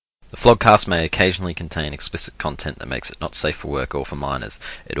The Flogcast may occasionally contain explicit content that makes it not safe for work or for minors.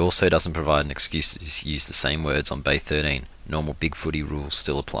 It also doesn't provide an excuse to use the same words on Bay 13. Normal big footy rules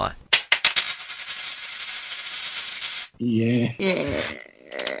still apply. Yeah. Yeah.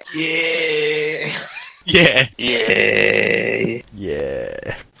 Yeah. Yeah. Yeah.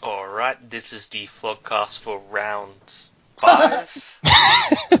 Yeah. Alright, this is the Flogcast for round 5.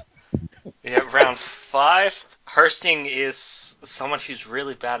 Yeah, round 5. Hosting is someone who's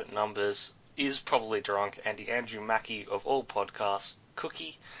really bad at numbers, is probably drunk, and the Andrew Mackey of all podcasts,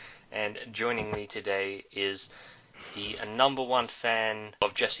 Cookie. And joining me today is the number one fan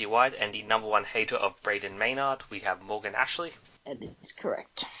of Jesse White and the number one hater of Braden Maynard. We have Morgan Ashley. That is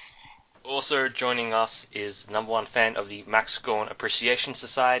correct. Also joining us is number one fan of the Max Gorn Appreciation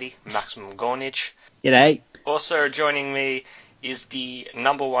Society, Maximum Gornage. G'day. Also joining me is the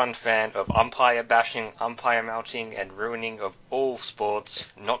number one fan of umpire bashing, umpire mounting, and ruining of all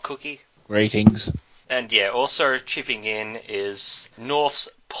sports, not Cookie. Greetings. And yeah, also chipping in is Norf's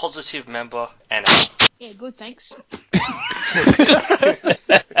positive member, Anna. Yeah, good, thanks.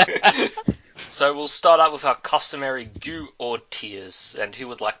 So we'll start out with our customary goo or tears, and who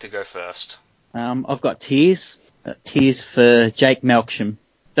would like to go first? I've got tears. Tears for Jake Melksham.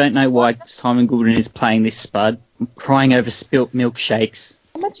 Don't know why Simon Goodwin is playing this spud. I'm crying over spilt milkshakes.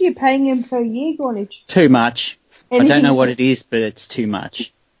 How much are you paying him per year, Gornage? Too much. I Anything don't know to- what it is, but it's too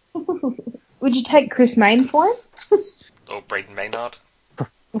much. Would you take Chris Main for him? Or Braden Maynard?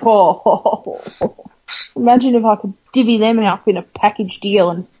 Oh, imagine if I could divvy them up in a package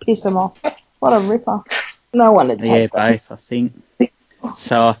deal and piss them off. What a ripper. No one would Yeah, take that. both, I think.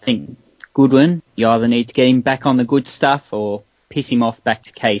 So I think Goodwin, you either need to get him back on the good stuff or piss him off back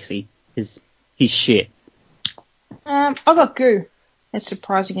to Casey, because he's shit. I got goo, as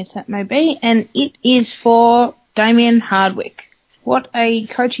surprising as that may be, and it is for Damien Hardwick. What a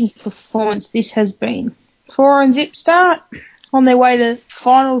coaching performance this has been. 4 and zip start, on their way to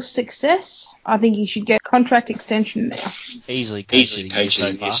final success. I think he should get contract extension now. Easily coached the year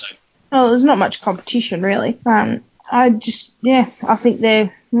so far. Well, there's not much competition, really. I think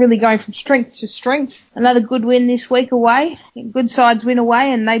they're really going from strength to strength. Another good win this week away. Good sides win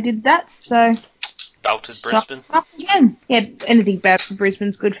away, and they did that. So, Belted Brisbane? up again. Yeah, anything bad for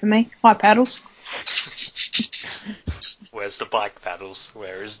Brisbane's good for me. Hi, paddles. Where's the bike, Paddles?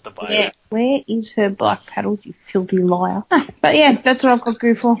 Where is the bike? Yeah, where is her bike, paddles, you filthy liar? But yeah, that's what I've got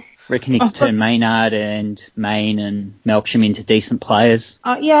goo for. Reckon he could turn Maynard and Main and Melksham into decent players.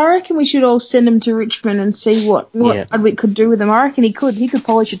 Yeah, I reckon we should all send him to Richmond and see what Hardwick could do with him. I reckon he could. He could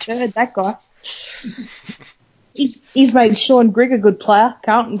polish a turd, that guy. He's made Sean Grigg a good player.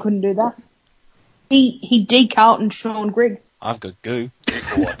 Carlton couldn't do that. He de-Carlton Sean Grigg. I've got goo. Goo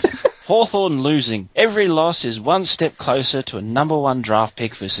for what? Hawthorn losing. Every loss is one step closer to a number one draft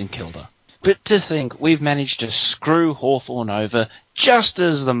pick for St Kilda. But to think we've managed to screw Hawthorn over just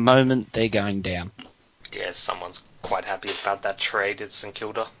as the moment they're going down. Yeah, someone's quite happy about that trade at St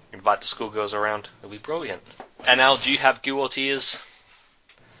Kilda. Invite the schoolgirls around. It'll be brilliant. And Al, do you have goo or tears?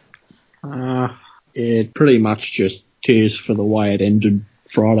 Yeah, pretty much just tears for the way it ended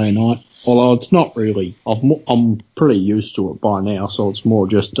Friday night. Although it's not really, I'm pretty used to it by now, so it's more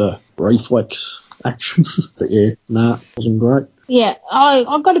just a reflex action. But yeah, it wasn't great. Yeah,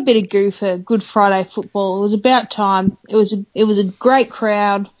 I got a bit of goo for Good Friday football. It was about time. It was a great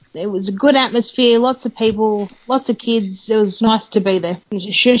crowd. It was a good atmosphere, lots of people, lots of kids. It was nice to be there. It was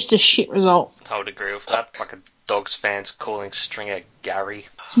just a shit result. I would agree with that. Like a Dogs fans calling Stringer Gary.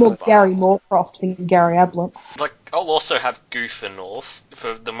 It's more Gary Moorcroft than Gary Ablett. Like, I'll also have goo for North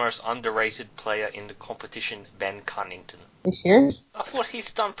for the most underrated player in the competition, Ben Cunnington. Are you serious? I thought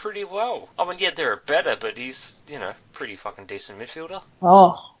he's done pretty well. I mean, yeah, there are better, but he's, pretty fucking decent midfielder.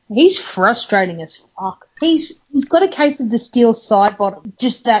 Oh, he's frustrating as fuck. He's got a case of the steel side bottom.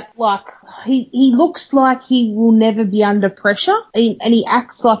 Just that, like, he looks like he will never be under pressure, and he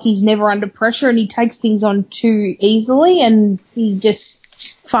acts like he's never under pressure, and he takes things on too easily, and he just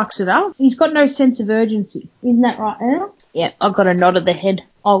fucks it up. He's got no sense of urgency. Isn't that right, Anna? Yeah, I got a nod of the head.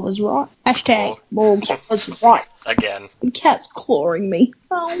 I was right. Hashtag Morgs was right. Again. The cat's clawing me.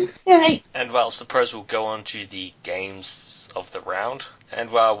 Oh, yay. And well, suppose we'll go on to the games of the round.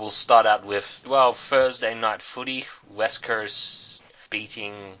 And well, we'll start out with, Thursday night footy. West Coast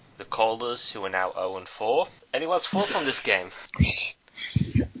beating the Colders, who are now 0-4. Anyone's thoughts on this game?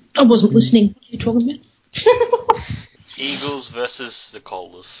 I wasn't listening. What are you talking about? Eagles versus the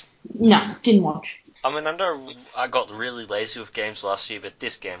Colders. No, didn't watch. I mean, I know I got really lazy with games last year, but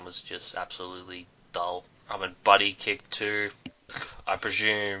this game was just absolutely dull. I mean, Buddy kicked 2. I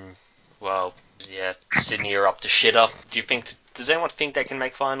presume, Sydney are up to shit up. Do you think Does anyone think they can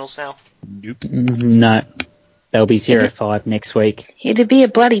make finals now? Nope. No. They'll be 0-5 next week. It'd be a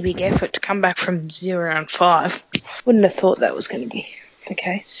bloody big effort to come back from 0-5. Wouldn't have thought that was going to be the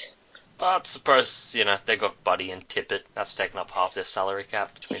case. But suppose, they got Buddy and Tippett. That's taken up half their salary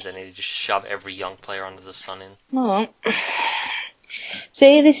cap, which means they need to just shove every young player under the sun in. Oh.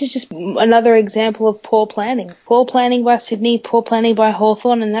 See, this is just another example of poor planning. Poor planning by Sydney, poor planning by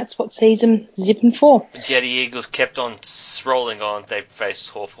Hawthorn, and that's what sees them zipping for. But yeah, the Eagles kept on rolling on. They face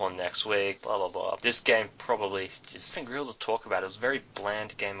Hawthorn next week, blah, blah, blah. This game probably just nothing real to talk about. It was a very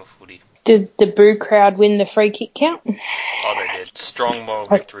bland game of footy. Did the boo crowd win the free kick count? Oh, they did. Strong moral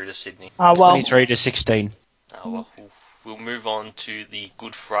victory to Sydney. Oh, well. 23-16. Oh, well. We'll move on to the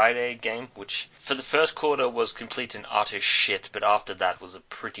Good Friday game, which for the first quarter was complete and utter shit, but after that was a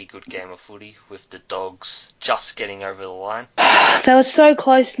pretty good game of footy, with the Dogs just getting over the line. They were so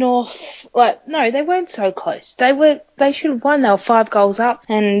close, North. No, they weren't so close. They should have won. They were 5 goals up,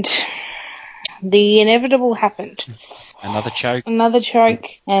 and the inevitable happened. Another choke.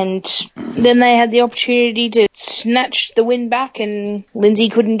 And then they had the opportunity to snatch the win back, and Lindsay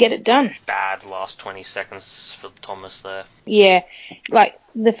couldn't get it done. Bad last 20 seconds for Thomas there. Yeah,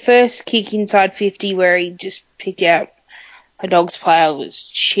 the first kick inside 50 where he just picked out a Dogs player was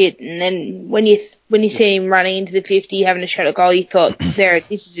shit, and then when you see him running into the 50 having a shot at goal, you thought,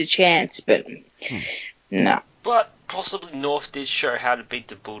 this is a chance, but no. But possibly Norf did show how to beat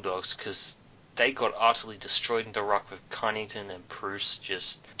the Bulldogs, because they got utterly destroyed in the ruck with Cunnington and Bruce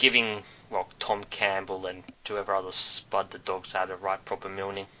just giving, Tom Campbell and whoever other spud the Dogs had a right proper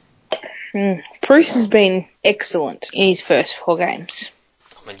milning. Bruce has been excellent in his first 4 games.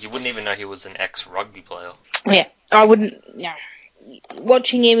 I mean, you wouldn't even know he was an ex-rugby player. Yeah, I wouldn't. Yeah,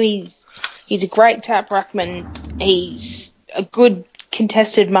 watching him, he's a great tap ruckman. He's a good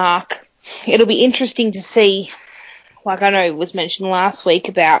contested mark. It'll be interesting to see. I know it was mentioned last week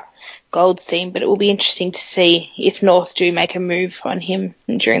about Goldstein, but it will be interesting to see if North do make a move on him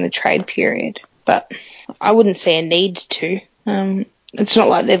during the trade period. But I wouldn't see a need to. It's not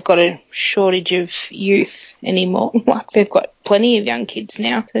like they've got a shortage of youth anymore. They've got plenty of young kids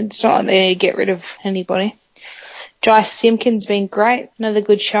now, so it's not like they need to get rid of anybody. Jai Simpkins been great. Another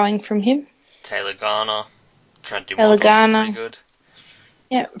good showing from him. Taylor Garner. Trent Dumont was pretty good.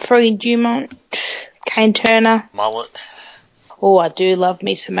 Yeah, Freddie Dumont. Kane Turner. Mullet. Oh, I do love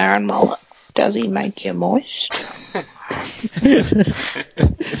me some Aaron Mullet. Does he make you moist?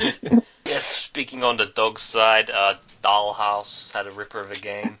 Yes, speaking on the Dogs side, Dahlhaus had a ripper of a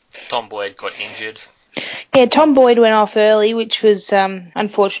game. Tom Boyd got injured. Yeah, Tom Boyd went off early, which was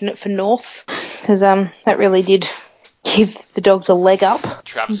unfortunate for North, because that really did give the Dogs a leg up.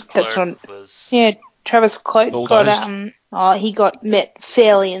 Travis Clerk was... Yeah, Travis Clerk bulldozed. he got met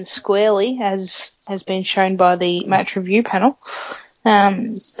fairly and squarely, as has been shown by the match review panel. But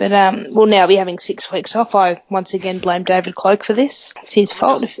we'll now be having 6 weeks off. I once again blame David Cloak for this. It's his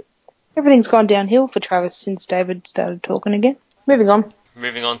fault. Everything's gone downhill for Travis since David started talking again. Moving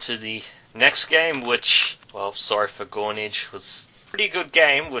on to the next game, which, sorry for Gornage, was a pretty good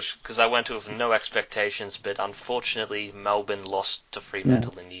game, because I went to it with no expectations, but unfortunately Melbourne lost to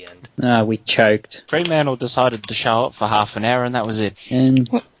Fremantle in the end. We choked. Fremantle decided to show up for half an hour, and that was it. And,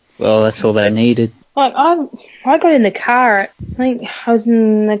 that's all they needed. I got in the car. I think I was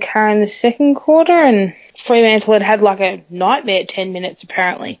in the car in the second quarter, and Fremantle had a nightmare 10 minutes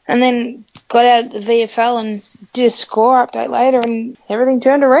apparently, and then got out at the VFL and did a score update later, and everything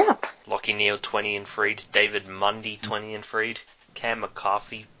turned around. Lockie Neal 20 and freed, David Mundy 20 and freed. Cam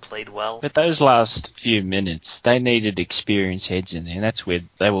McCarthy played well. But those last few minutes, they needed experienced heads in there, and that's where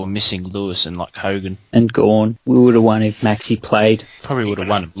they were missing Lewis and Hogan. And Gawn. We would have won if Maxi played. Probably would have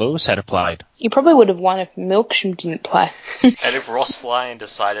won if Lewis had played. You probably would have won if Milksham didn't play. And if Ross Lyon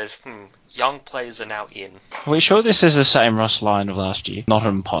decided, young players are now in. Are we sure this is the same Ross Lyon of last year? Not an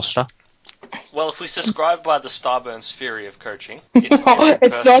imposter? Well, if we subscribe by the Starburns theory of coaching, it's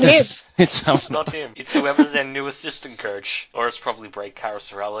not him. It's not him. It's whoever's their new assistant coach. Or it's probably Blake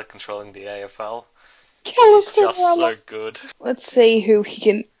Carasarella controlling the AFL. He's just so good. Let's see who he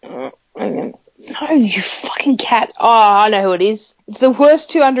can... No, you fucking cat. Oh, I know who it is. It's the worst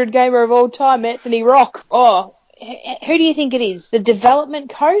 200 gamer of all time, Anthony Rock. Oh, who do you think it is? The development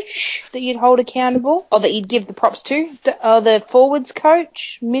coach that you'd hold accountable? Or that you'd give the props to? The forwards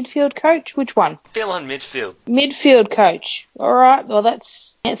coach? Midfield coach? Which one? Feeling midfield. Midfield coach. Alright, well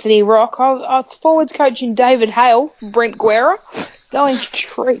that's Anthony Rock. Forwards coaching David Hale, Brent Guerra. Going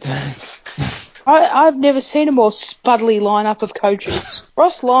treat. I've never seen a more spuddly lineup of coaches.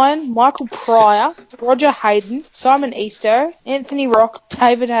 Ross Lyon, Michael Pryor, Roger Hayden, Simon Easto, Anthony Rock,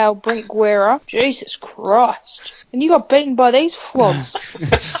 David Hale, Brent Guerra. Jesus Christ. And you got beaten by these flogs.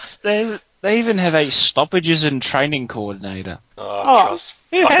 They even have a stoppages and training coordinator. Oh, trust.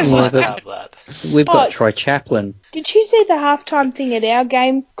 Who I'd has like to that? have that. We've got Oh. Troy Chaplin. Did you see the halftime thing at our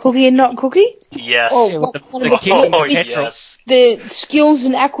game, Cookie and Not Cookie? Yes. Oh, Yeah, what, the one of kick and Oh, petrol. yes. the skills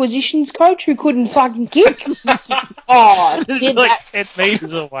and acquisitions coach who couldn't fucking kick? Oh, like 10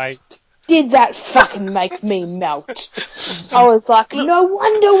 metres away. did that fucking make me melt? I was like, no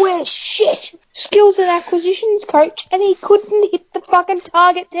wonder we're shit. Skills and acquisitions coach, and he couldn't hit the fucking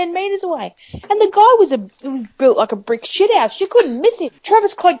target 10 metres away. And the guy was built like a brick shithouse. You couldn't miss him.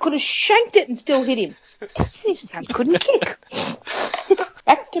 Travis Clegg could have shanked it and still hit him. This cunt couldn't kick.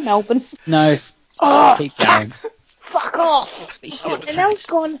 Back to Melbourne. No, Oh, keep going. fuck off. And Elle's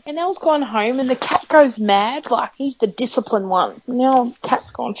gone home, and the cat goes mad. Like, he's the disciplined one. Now the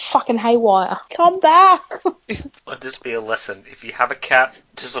cat's gone fucking haywire. Come back. Let this be a lesson. If you have a cat,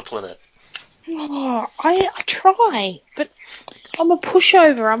 discipline it. Oh, I try, but I'm a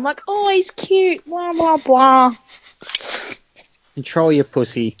pushover. I'm like, oh, he's cute, blah, blah, blah. Control your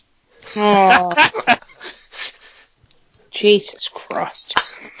pussy. Oh. Jesus Christ.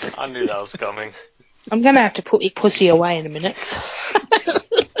 I knew that was coming. I'm going to have to put your pussy away in a minute.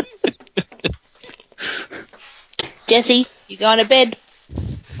 Jesse, you going to bed?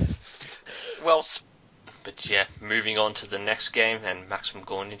 Well, but yeah, moving on to the next game, and maximum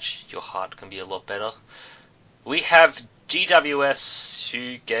gournage, your heart can be a lot better. We have GWS,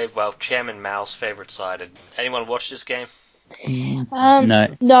 who gave, well, Chairman Mao's favourite side. Anyone watch this game? No.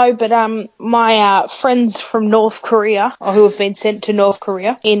 No, but my friends from North Korea, or who have been sent to North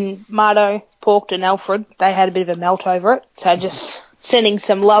Korea, in Mardo, Porked and Alfred, they had a bit of a melt over it. So just sending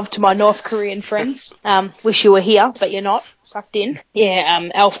some love to my North Korean friends. Wish you were here, but you're not. Sucked in. Yeah,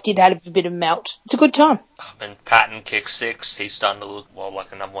 Alf did have a bit of a melt. It's a good time. And Patton kicks 6. He's starting to look, well,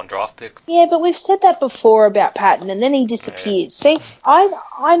 like a number 1 draft pick. Yeah, but we've said that before about Patton, and then he disappears. See,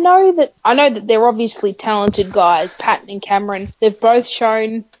 I know that they're obviously talented guys, Patton and Cameron. They've both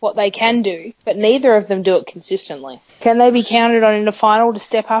shown what they can do, but neither of them do it consistently. Can they be counted on in the final to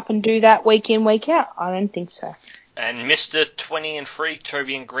step up and do that week in, week out? I don't think so. And Mr. 20 and 3,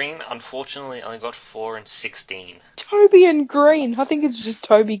 Toby and Green, unfortunately only got 4 and 16. Toby and Green. I think it's just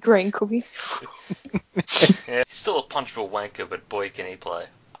Toby Green, Cookie. Yeah, he's still a punchable wanker, but boy can he play.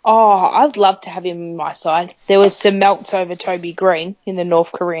 Oh, I'd love to have him on my side. There was some melts over Toby Green in the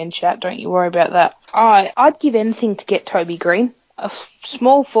North Korean chat. Don't you worry about that. I'd give anything to get Toby Green. A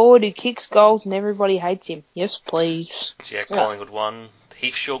small forward who kicks goals and everybody hates him. Yes, please. So yeah, Collingwood won.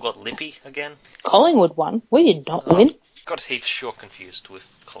 Heath Shaw got lippy again. Collingwood won. We did not win. Got Heath Shaw confused with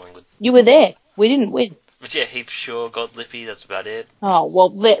Collingwood. You were there. We didn't win. But yeah, Heath Shaw got lippy, that's about it. Oh, well,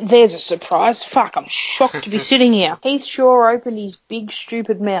 there's a surprise. Fuck, I'm shocked to be sitting here. Heath Shaw opened his big,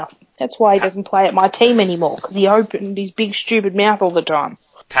 stupid mouth. That's why he doesn't play at my team anymore, because he opened his big, stupid mouth all the time.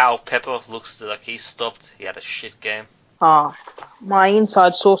 Powell Pepper looks like he stopped. He had a shit game. Oh, my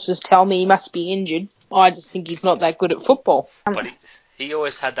inside sources tell me he must be injured. I just think he's not that good at football. But he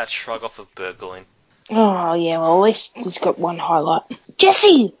always had that shrug off of Burgoyne. Oh, yeah, well, at least he's got one highlight.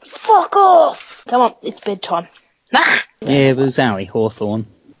 Jesse, fuck off! Come on, it's bedtime. Nah! Yeah, it was only Hawthorn.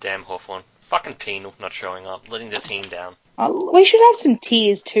 Damn Hawthorn. Fucking Penal not showing up, letting the team down. We should have some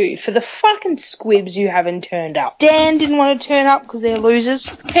tears too for the fucking squibs who haven't turned up. Dan didn't want to turn up because they're losers.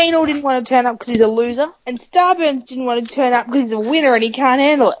 Penal didn't want to turn up because he's a loser. And Starburns didn't want to turn up because he's a winner and he can't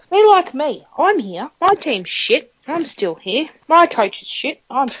handle it. Be like me. I'm here. My team's shit. I'm still here. My coach is shit.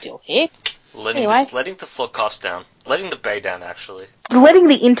 I'm still here. Letting the floodcast down. Letting the bay down, actually. Letting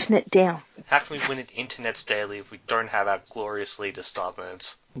the internet down. How can we win at Internet's Daily if we don't have our glorious leader,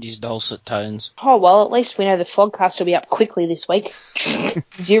 Starburns? His dulcet tones. Oh, well, at least we know the podcast will be up quickly this week.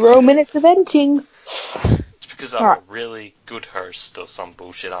 0 minutes of editing. It's because I'm a really good host or some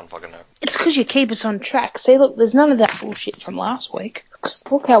bullshit, I don't fucking know. It's because you keep us on track. See, look, there's none of that bullshit from last week.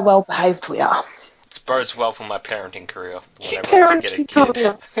 Look how well behaved we are. It bodes well for my parenting career. Whenever I get a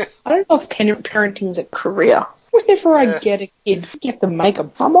kid. I don't know if parenting's a career. Whenever I get a kid, you have to make them.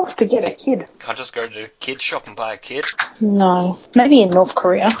 I'm off to get a kid. Can't just go to the kid shop and buy a kid. No. Maybe in North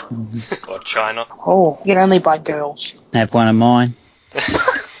Korea. Or China. Oh, you can only buy girls. Have one of mine.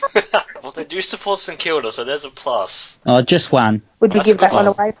 Well, they do support St Kilda, so there's a plus. Oh, just one. Would you give that one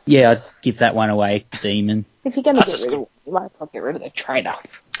away? Yeah, I'd give that one away, Demon. If you're going to get rid of it, you might as well get rid of the traitor.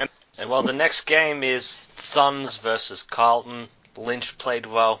 And well, the next game is Suns versus Carlton. Lynch played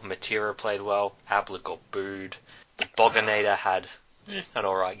well, Matera played well, Ablett got booed. The Boganator had an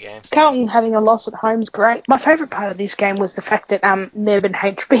alright game. Carlton having a loss at home is great. My favourite part of this game was the fact that Neb and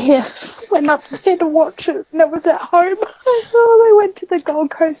HBF went up there to watch it, and it was at home. Oh, they went to the Gold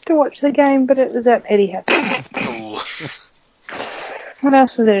Coast to watch the game, but it was at Etihad. Ooh, What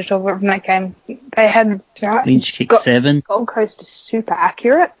else is there to talk about from that game? They had Lynch kicked 7. Gold Coast is super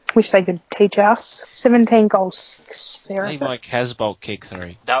accurate. Wish they could teach us. 17 goals, 6. Levi Casbolt kicked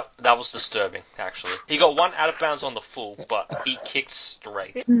 3. That was disturbing, actually. He got one out of bounds on the full, but he kicked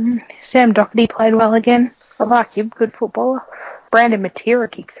straight. Sam Doherty played well again. I like him, good footballer. Brandon Matera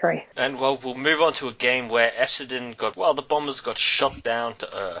kicked 3. And, well, we'll move on to a game where Essendon the Bombers got shot down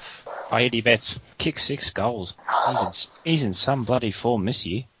to earth. Eddie Betts kicked 6 goals. He's in some bloody form this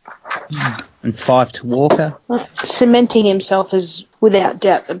year. And 5 to Walker. Cementing himself as, without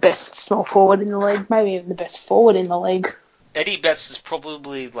doubt, the best small forward in the league. Maybe even the best forward in the league. Eddie Betts is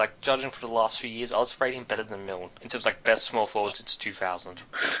probably, judging for the last few years, I was rate him better than Milne in terms of, best small forward since 2000.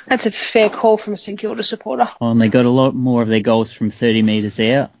 That's a fair call from a St Kilda supporter. Oh, and they got a lot more of their goals from 30 metres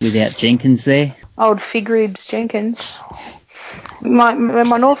out without Jenkins there. Old Fig Ribs Jenkins. My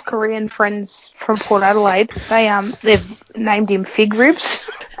North Korean friends from Port Adelaide, they've named him Fig Ribs.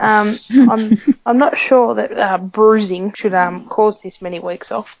 I'm not sure that bruising should cause this many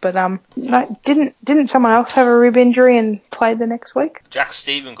weeks off, but didn't someone else have a rib injury and play the next week? Jack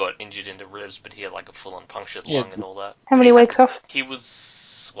Stephen got injured in the ribs, but he had a full-on punctured lung and all that. How many weeks off?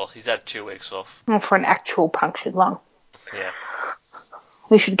 He's had 2 weeks off. Oh, for an actual punctured lung. Yeah.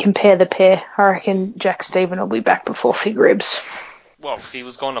 We should compare the pair. I reckon Jack Stephen will be back before Fig Ribs. Well, he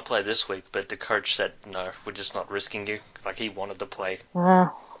was going to play this week, but the coach said, no, we're just not risking you. He wanted to play.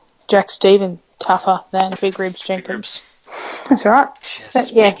 Jack Stephen, tougher than Fig Ribs Jenkins. That's all right.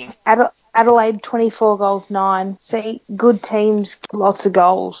 Adelaide, 24 goals, 9. See, good teams, lots of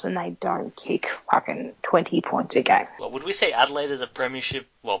goals, and they don't kick fucking 20 points a game. Well, would we say Adelaide is the premiership,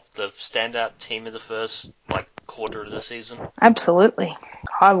 the standout team of the first, quarter of the season? Absolutely.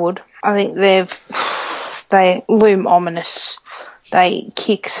 I would. I think they loom ominous. They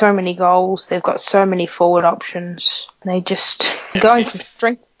kick so many goals. They've got so many forward options. They just going from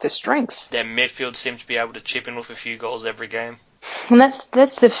strength to strength. Their midfield seems to be able to chip in with a few goals every game. And that's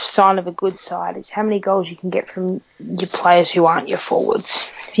the sign of a good side, is how many goals you can get from your players who aren't your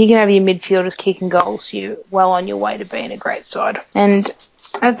forwards. If you can have your midfielders kicking goals, you're well on your way to being a great side. And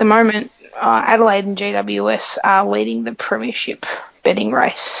at the moment, Adelaide and GWS are leading the premiership betting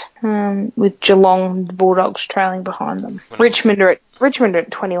race, with Geelong, the Bulldogs, trailing behind them. Richmond are at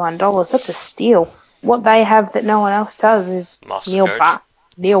 $21. That's a steal. What they have that no one else does is Neil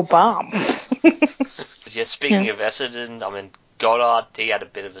Baum. But yeah, speaking of Essendon, Goddard, he had a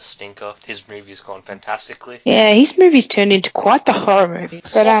bit of a stinker. His movie's gone fantastically. Yeah, his movie's turned into quite the horror movie.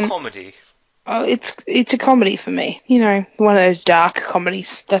 But comedy. Oh, it's a comedy for me. One of those dark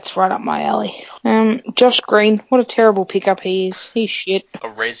comedies. That's right up my alley. Josh Green, what a terrible pickup he is. He's shit.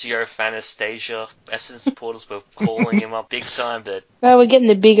 Orazio Fanastasia. Essendon supporters were calling him up big time, but... Well, we're getting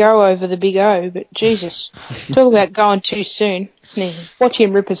the big O over the big O, but Jesus. Talk about going too soon. Watch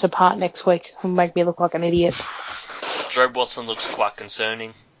him rip us apart next week and make me look like an idiot. Joe Watson looks quite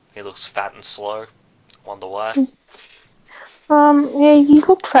concerning. He looks fat and slow. Wonder why. Yeah, he's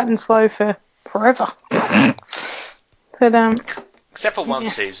looked fat and slow for forever. But, except for one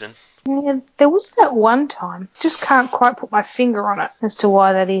season. Yeah, there was that one time. Just can't quite put my finger on it as to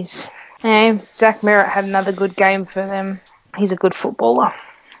why that is. Yeah, Zach Merritt had another good game for them. He's a good footballer.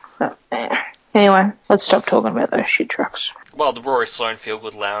 So, yeah. Anyway, let's stop talking about those shit trucks. Well, the Rory Sloane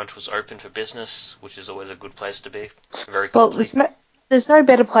Feelgood Lounge was open for business, which is always a good place to be. Very well, complete. there's no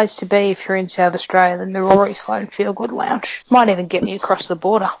better place to be if you're in South Australia than the Rory Sloane Feelgood Lounge. Might even get me across the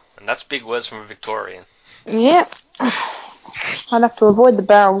border. And that's big words from a Victorian. Yeah. I'd have to avoid the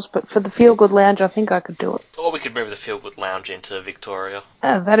barrels, but for the Feelgood Lounge, I think I could do it. Or we could move the Feelgood Lounge into Victoria.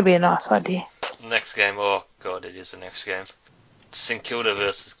 Oh, that'd be a nice idea. Next game, oh god, it is the next game. St Kilda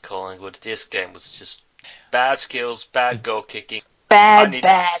versus Collingwood. This game was just bad skills, bad goal kicking.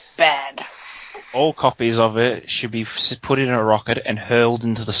 Bad. All copies of it should be put in a rocket and hurled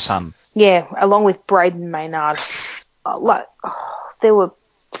into the sun. Yeah, along with Braden Maynard. There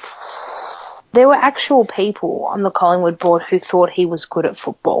were actual people on the Collingwood board who thought he was good at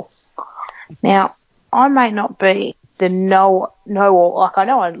football. Now, I may not be the know-all. I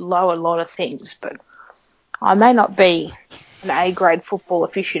know I know a lot of things, but I may not be an A-grade football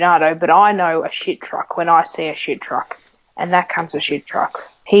aficionado, but I know a shit truck when I see a shit truck. And that comes a shit truck.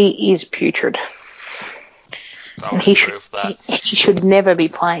 He is putrid. And he should never be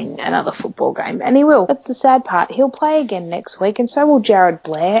playing another football game. And he will. That's the sad part. He'll play again next week, and so will Jared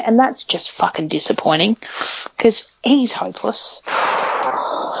Blair, and that's just fucking disappointing, because he's hopeless.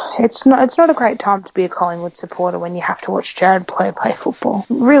 It's not a great time to be a Collingwood supporter when you have to watch Jared play football.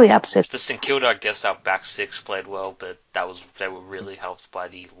 Really upset. The St Kilda, I guess our back six played well, but they were really helped by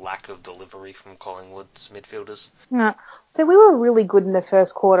the lack of delivery from Collingwood's midfielders. No. So we were really good in the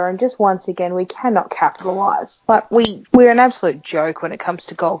first quarter, and just once again, we cannot capitalise. Like, we're an absolute joke when it comes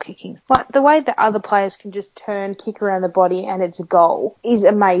to goal kicking. Like, the way that other players can just turn, kick around the body, and it's a goal is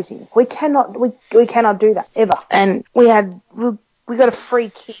amazing. We cannot do that, ever. And we got a free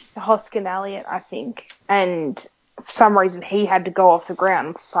kick to Hoskin Elliott, I think, and for some reason he had to go off the ground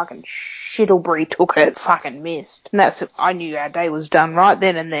and fucking Shittlebury took it, fucking missed. And I knew our day was done right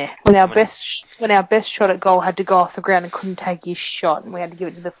then and there. When our best shot at goal had to go off the ground and couldn't take his shot, and we had to give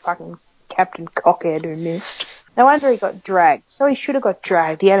it to the fucking Captain Cockhead who missed. No wonder he got dragged. So he should have got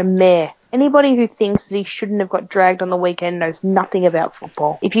dragged. He had a mare. Anybody who thinks that he shouldn't have got dragged on the weekend knows nothing about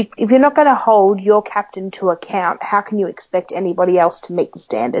football. If you're not going to hold your captain to account, how can you expect anybody else to meet the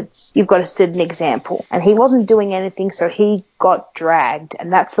standards? You've got to set an example. And he wasn't doing anything, so he got dragged,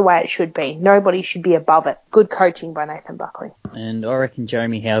 and that's the way it should be. Nobody should be above it. Good coaching by Nathan Buckley. And I reckon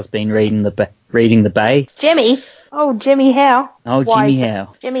Jeremy Howe's been reading the Bay. Jimmy? Oh, Jimmy Howe. Oh, Jimmy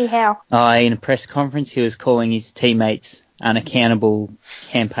Howe. Jimmy Howe. In a press conference, he was calling his teammates unaccountable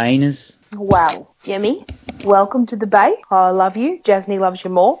campaigners. Wow. Jimmy, welcome to the Bay. I love you. Jasny loves you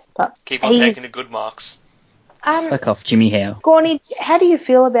more. But keep on taking the good marks. Fuck off, Jimmy Howe. Gorney, how do you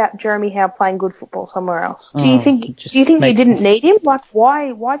feel about Jeremy Howe playing good football somewhere else? Do you think you didn't need him? Like,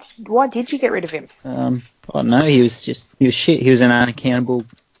 why did you get rid of him? I don't know. He was shit. He was an unaccountable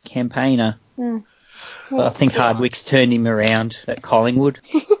campaigner. But I think Hardwick's turned him around at Collingwood.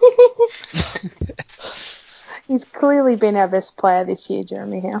 He's clearly been our best player this year,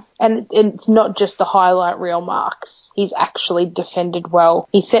 Jeremy Howe. And it's not just the highlight reel marks. He's actually defended well.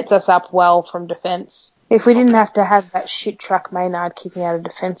 He sets us up well from defence. If we didn't have to have that shit truck Maynard kicking out of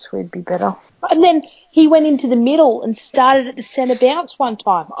defence, we'd be better. And then he went into the middle and started at the centre bounce one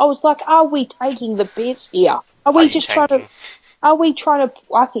time. I was like, are we taking the piss here? I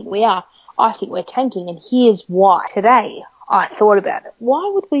think we are. I think we're tanking, and here's why. Today, I thought about it.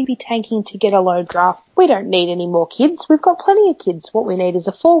 Why would we be tanking to get a low draft? We don't need any more kids. We've got plenty of kids. What we need is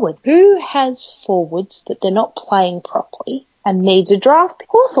a forward. Who has forwards that they're not playing properly and needs a draft pick?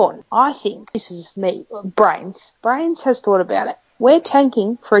 Hawthorn. I think, this is me, Brains has thought about it. We're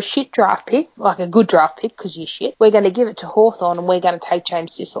tanking for a shit draft pick, like a good draft pick because you're shit. We're going to give it to Hawthorn and we're going to take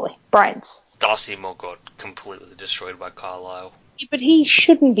James Sicily. Brains. Darcy Moore got completely destroyed by Carlisle. Yeah, but he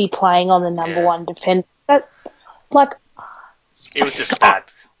shouldn't be playing on the number one defender. It was just bad.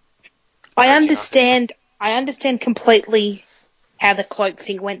 I understand completely how the cloak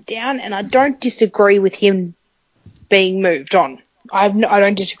thing went down, and I don't disagree with him being moved on. I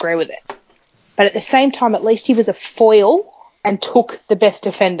don't disagree with it. But at the same time, at least he was a foil and took the best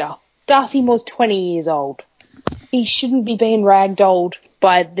defender. Darcy Moore's 20 years old. He shouldn't be being ragdolled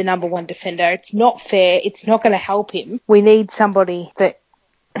by the number one defender. It's not fair. It's not going to help him. We need somebody that...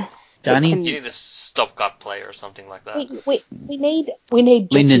 Dunny? You need a stopgap player or something like that. We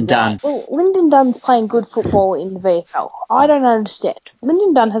need Lyndon Dunn. Well, Lyndon Dunn's playing good football in the VFL. I don't understand.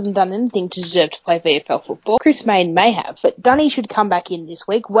 Lyndon Dunn hasn't done anything to deserve to play VFL football. Chris Mayne may have, but Dunny should come back in this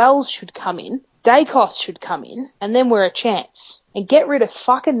week. Wells should come in. Dacos should come in, and then we're a chance. And get rid of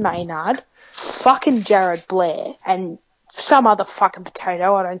fucking Maynard, fucking Jared Blair, and some other fucking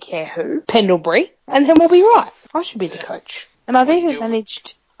potato, I don't care who, Pendlebury, and then we'll be right. I should be the coach. And I've even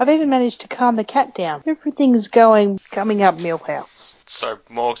managed to calm the cat down. Everything's coming up Millhouse. So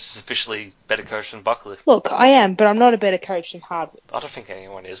Morgs is officially better coach than Buckley. Look, I am, but I'm not a better coach than Hardwick. I don't think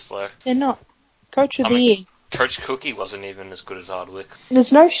anyone is, though. They're not. Coach of the year. Coach Cookie wasn't even as good as Hardwick.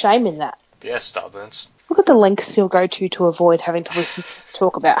 There's no shame in that. Yeah, Starburns. Look at the lengths he'll go to avoid having to listen to us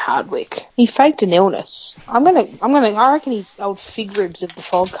talk about Hardwick. He faked an illness. I reckon he's old fig ribs of the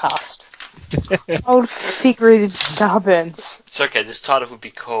podcast. Old fig ribs Starburns. It's okay, this title would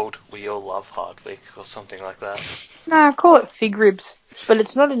be called We All Love Hardwick or something like that. Nah, call it fig ribs. But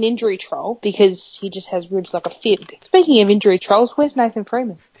it's not an injury troll because he just has ribs like a fig. Speaking of injury trolls, where's Nathan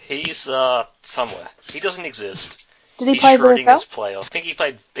Freeman? He's somewhere. He doesn't exist. Did he play VFL? Playoff. I think he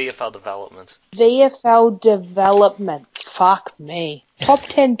played VFL Development. VFL Development. Fuck me. Top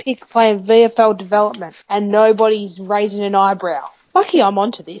 10 pick playing VFL Development. And nobody's raising an eyebrow. Lucky I'm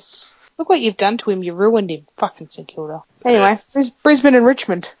onto this. Look what you've done to him. You ruined him. Fucking St Kilda. Anyway, Brisbane and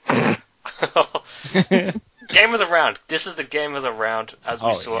Richmond. Game of the round. This is the game of the round as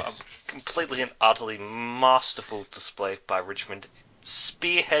we saw a completely and utterly masterful display by Richmond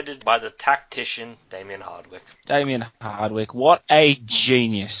spearheaded by the tactician Damien Hardwick. Damien Hardwick, what a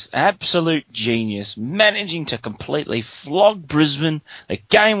genius. Absolute genius. Managing to completely flog Brisbane. The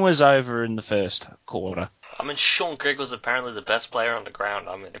game was over in the first quarter. I mean, Sean Grigg was apparently the best player on the ground.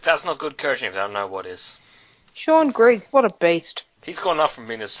 I mean, if that's not good coaching, I don't know what is. Sean Grigg, what a beast. He's gone off from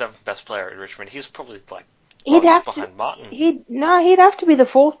being the 7th best player at Richmond. He's probably He'd have behind Martin. He'd have to be the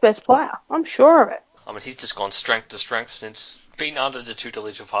 4th best player. I'm sure of it. I mean, he's just gone strength to strength since being under the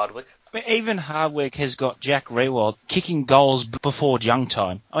tutelage of Hardwick. I mean, even Hardwick has got Jack Rewald kicking goals before junk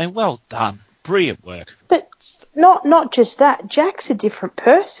time. I mean, well done. Brilliant work. But not just that. Jack's a different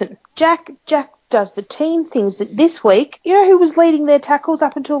person. Jack does the team things that this week, you know who was leading their tackles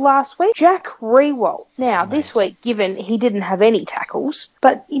up until last week? Jack Rewald. Now, this week, given he didn't have any tackles,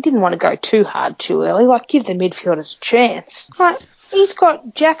 but he didn't want to go too hard too early, give the midfielders a chance. Right? He's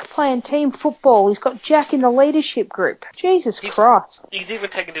got Jack playing team football. He's got Jack in the leadership group. Jesus Christ. He's even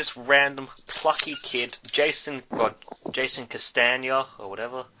taken this random plucky kid, Jason Castagna, or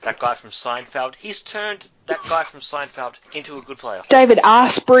whatever, that guy from Seinfeld. He's turned that guy from Seinfeld into a good player. David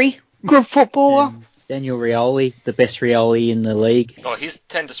Asprey, good footballer. Daniel Rioli, the best Rioli in the league. Oh, his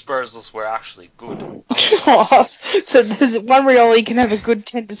 10 disposals were actually good. So there's one Rioli can have a good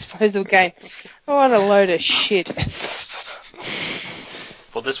 10 disposal game. What a load of shit.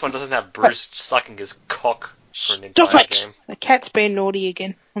 Well, this one doesn't have Bruce sucking his cock for an entire Stop it! game. The cat's being naughty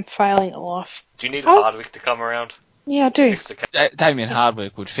again. I'm failing at life. Do you need Hardwick to come around? Yeah, I do. Fix the cat? Damien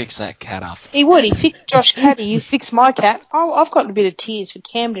Hardwick would fix that cat up. He would. He fixed Josh Caddy. You fix my cat. Oh, I've got a bit of tears for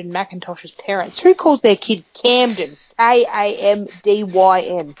Camden McIntosh's parents. Who calls their kid Camden?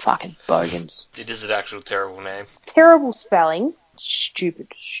 Camdyn. Fucking bogans. It is an actual terrible name. Terrible spelling. Stupid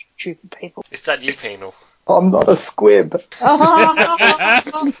people. Is that you, Penal? I'm not a squib.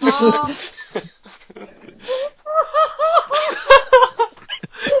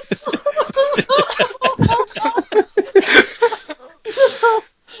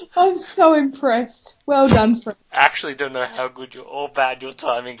 I'm so impressed. Well done, Frank. I actually don't know how good or bad your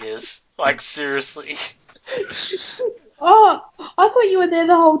timing is. Seriously. Oh, I thought you were there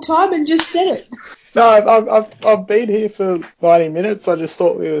the whole time and just said it. No, I've been here for 90 minutes. I just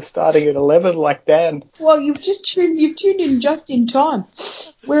thought we were starting at 11 like Dan. Well, you've tuned in just in time.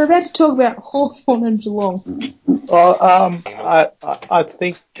 We're about to talk about Hawthorn and Geelong. Well, I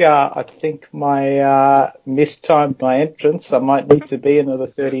think my mistimed my entrance. I might need to be another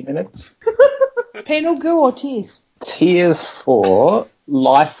 30 minutes. Penal, goo or tears? Tears for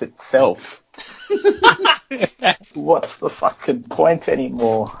life itself. What's the fucking point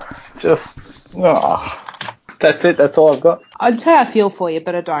anymore? That's it. That's all I've got. I'd say I feel for you,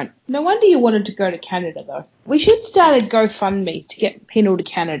 but I don't. No wonder you wanted to go to Canada, though. We should start a GoFundMe to get Penal to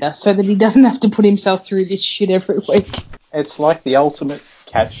Canada so that he doesn't have to put himself through this shit every week. It's like the ultimate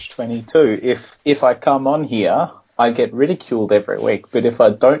catch-22. If I come on here, I get ridiculed every week. But if I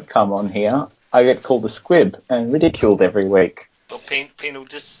don't come on here, I get called a squib and ridiculed every week. Well, Penal,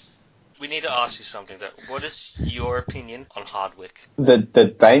 we need to ask you something, though. What is your opinion on Hardwick? The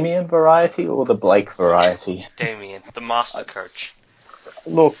Damien variety or the Blake variety? Damien, the master coach.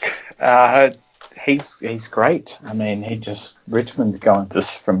 Look, he's great. I mean, Richmond going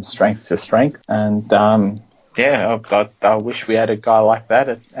from strength to strength, and I wish we had a guy like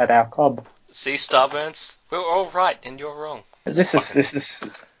that at our club. See, Starburns, we're all right and you're wrong. This is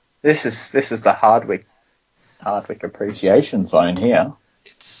the Hardwick appreciation zone here.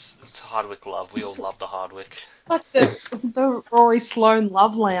 It's Hardwick love. We all love the Hardwick. Like the Rory Sloane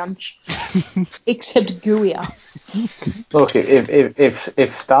Love Lounge, except Gooier. Look, if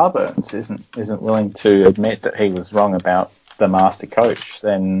Starburns isn't willing to admit that he was wrong about the master coach,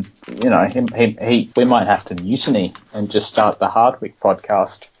 then we might have to mutiny and just start the Hardwick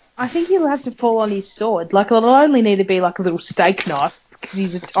podcast. I think he'll have to fall on his sword. It'll only need to be like a little steak knife because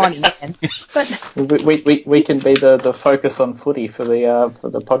he's a tiny man. But we can be the focus on footy for the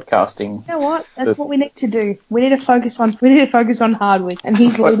podcasting. You know what? That's what we need to do. We need to focus on Hardwick, and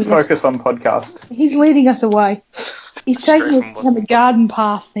he's leading focus on podcast. He's leading us away. He's taking us down the garden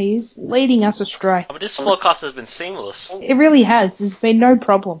path. He's leading us astray. But this podcast has been seamless. It really has. There's been no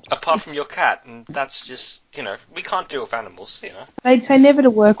problem. Apart from your cat, and that's just, we can't deal with animals, They'd say never to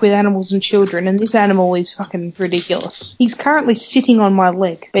work with animals and children, and this animal is fucking ridiculous. He's currently sitting on my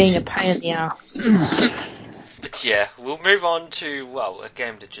leg, being a pain in the ass. But yeah, we'll move on to, a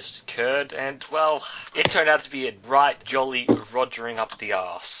game that just occurred, and, it turned out to be a right jolly rogering up the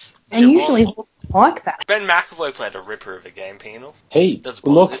arse. And usually like that. Ben McAvoy played a ripper of a game, Penal. It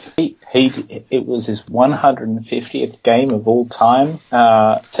was his 150th game of all time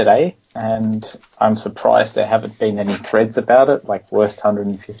today. and I'm surprised there haven't been any threads about it, like worst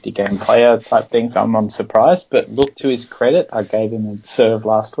 150 game player type things. I'm surprised, but look, to his credit, I gave him a serve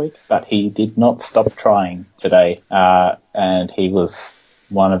last week, but he did not stop trying today, and he was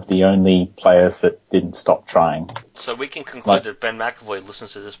one of the only players that didn't stop trying. So we can conclude that Ben McAvoy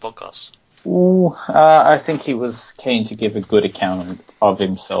listens to this podcast. I think he was keen to give a good account of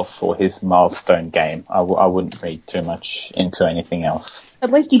himself for his milestone game. I wouldn't read too much into anything else. At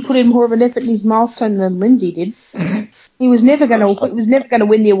least he put in more of an effort in his milestone than Lindsay did. He was never going to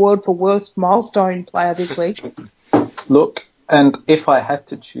win the award for worst milestone player this week. Look, and if I had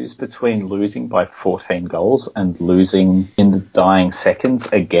to choose between losing by 14 goals and losing in the dying seconds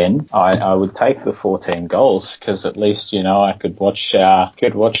again, I would take the 14 goals, because at least, I could watch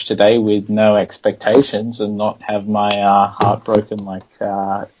today with no expectations and not have my heart broken like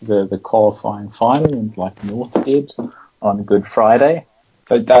the qualifying final and like North did on Good Friday.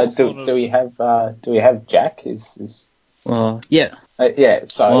 So do we have Jack? Well, yeah.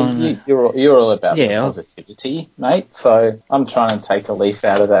 You're all about the positivity, mate. So I'm trying to take a leaf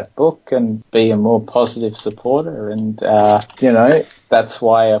out of that book and be a more positive supporter. And, that's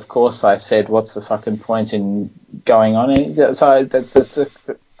why, of course, I said, what's the fucking point in going on? So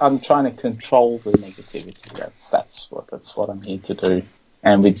I'm trying to control the negativity. That's what I'm here to do.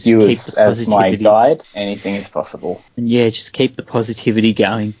 And with you as my guide, anything is possible. And yeah, just keep the positivity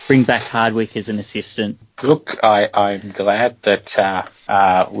going. Bring back Hardwick as an assistant. Look, I'm glad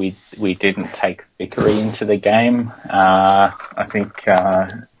that we didn't take Vickery into the game. I think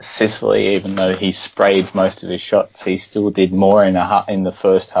Sicily, even though he sprayed most of his shots, he still did more in the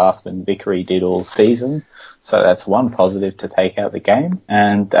first half than Vickery did all season. So that's one positive to take out the game.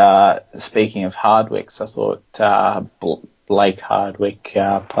 And speaking of Hardwicks, I thought Blake Hardwick,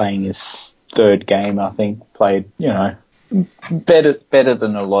 playing his third game, I think, played, better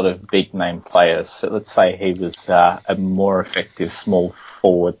than a lot of big name players. So let's say he was a more effective small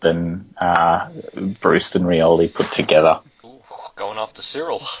forward than Bruce and Rioli put together. Ooh, going after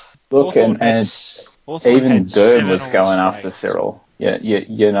Cyril. Look, and even Durham was going after Cyril. Yeah,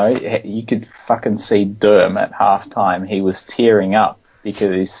 you could fucking see Durham at halftime. He was tearing up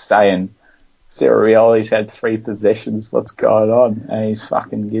because he's saying, Cyril Rioli's had 3 possessions, what's going on? And he's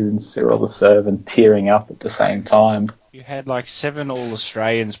fucking giving Cyril the serve and tearing up at the same time. You had like 7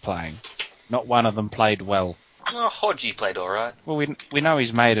 All-Australians playing. Not one of them played well. Oh, Hodgie played alright. Well, we know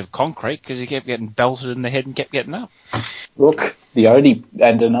he's made of concrete because he kept getting belted in the head and kept getting up. Look,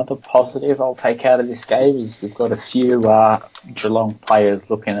 another positive I'll take out of this game is we've got a few Geelong players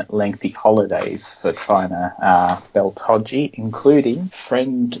looking at lengthy holidays for trying to belt Hodgie, including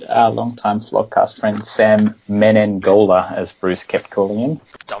long-time Vlogcast friend Sam Menengola, as Bruce kept calling him.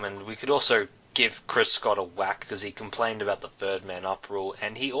 And we could also give Chris Scott a whack because he complained about the third man up rule,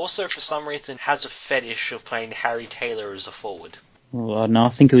 and he also, for some reason, has a fetish of playing Harry Taylor as a forward. Well, no, I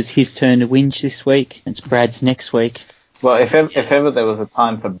think it was his turn to whinge this week. It's Brad's next week. Well, if ever there was a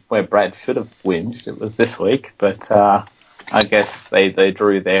time where Brad should have whinged, it was this week. But I guess they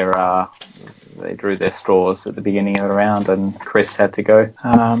drew their straws at the beginning of the round, and Chris had to go.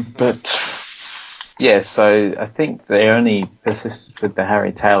 Yeah, so I think they only persisted with the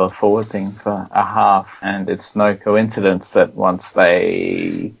Harry Taylor forward thing for a half, and it's no coincidence that once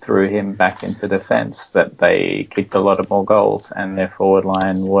they threw him back into defence, that they kicked a lot of more goals, and their forward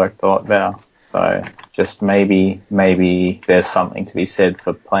line worked a lot better. So just maybe there's something to be said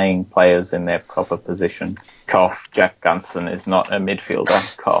for playing players in their proper position. Cough, Jack Gunston is not a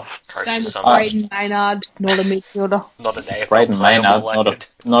midfielder. Cough. Same with Braden Maynard, not a midfielder. Not an AFL Braden player, Maynard,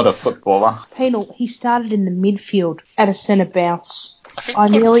 not a footballer. Penal, he started in the midfield at a centre bounce. I think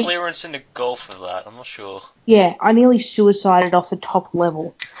he put clearance in the goal for that, I'm not sure. Yeah, I nearly suicided off the top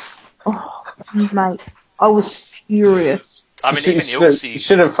level. Oh, mate, I was furious. I mean, even Ilksy... You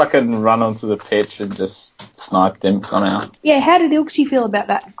should have fucking run onto the pitch and just sniped him somehow. Yeah, how did Ilksy feel about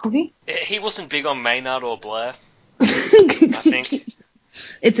that, Cookie? He wasn't big on Maynard or Blair, I think.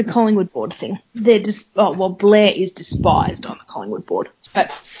 It's a Collingwood board thing. They're just... Oh, well, Blair is despised on the Collingwood board.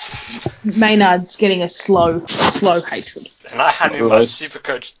 But Maynard's getting a slow hatred. And I had him in my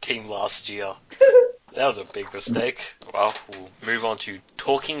Supercoach team last year. That was a big mistake. Well, we'll move on to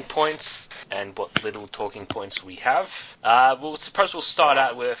talking points and what little talking points we have. Suppose we'll start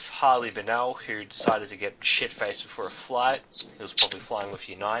out with Harley Bennell, who decided to get shit-faced before a flight. He was probably flying with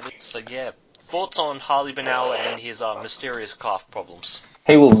United. So yeah, thoughts on Harley Bennell and his mysterious calf problems?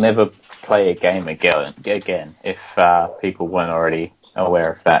 He will never play a game again if people weren't already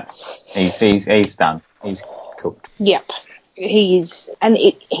aware of that. He's done. He's cooked. Yep. he is, and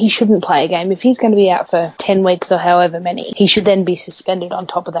he shouldn't play a game. If he's going to be out for 10 weeks or however many, he should then be suspended on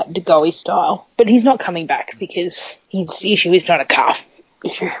top of that Gooier style. But he's not coming back because his issue is not a calf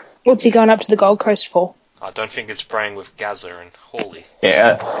issue. What's he going up to the Gold Coast for? I don't think it's spraying with Gaza and Hawley.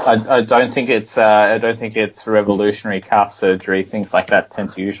 Yeah, I don't think it's revolutionary calf surgery. Things like that tend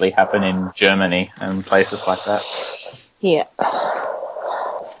to usually happen in Germany and places like that. Yeah.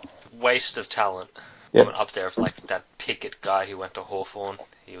 Waste of talent. Yep. I'm up there with like that Pickett guy who went to Hawthorn.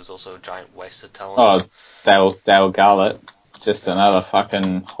 He was also a giant waste of talent. Oh, Dale Garlett. Just another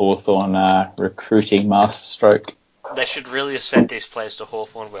fucking Hawthorn recruiting masterstroke. They should really have sent these players to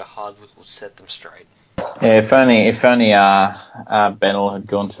Hawthorn where Hardwick would set them straight. Yeah, if only Bennell had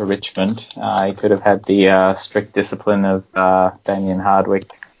gone to Richmond, he could have had the strict discipline of Damien Hardwick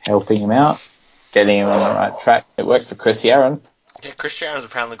helping him out, getting him on the right track. It worked for Chris Yaron. Yeah, Chris Yaron's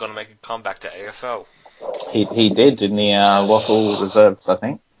apparently going to make a comeback to AFL. He did in the Waffle Reserves, I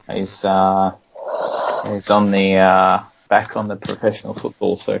think. He's on the back on the professional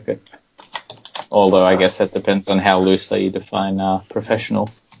football circuit. Although I guess that depends on how loosely you define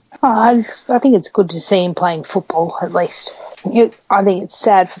professional. I think it's good to see him playing football, at least. I think it's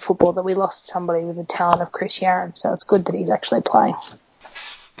sad for football that we lost somebody with the talent of Chris Yaron, so it's good that he's actually playing.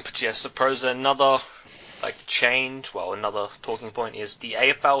 But yeah, I suppose another another talking point is the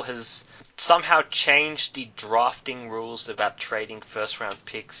AFL has somehow changed the drafting rules about trading first-round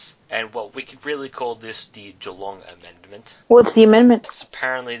picks, and we could really call this the Geelong Amendment. What's the amendment? So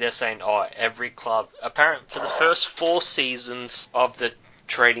apparently they're saying, every club, apparently for the first 4 seasons of the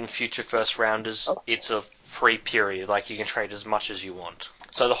trading future first-rounders, it's a free period, like you can trade as much as you want.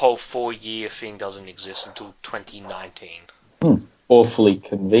 So the whole 4-year thing doesn't exist until 2019. Awfully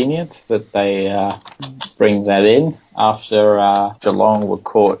convenient that they bring that in after Geelong were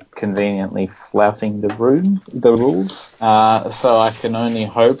caught conveniently flouting the rules. So I can only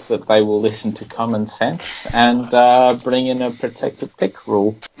hope that they will listen to common sense and bring in a protected pick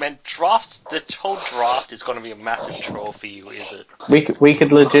rule. Man, the whole draft is going to be a massive chore for you, is it? We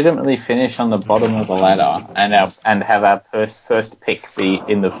could legitimately finish on the bottom of the ladder and have our first pick be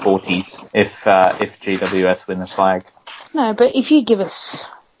in the 40s if GWS win the flag. No, but if you give us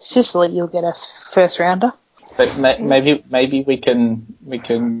Sicily, you'll get a first rounder. But maybe we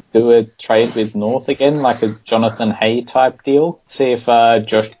can do a trade with North again, like a Jonathan Hay type deal. See if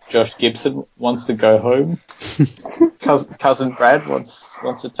Josh Gibson wants to go home. Cousin Brad wants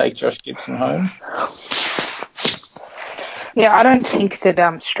to take Josh Gibson home. Yeah, I don't think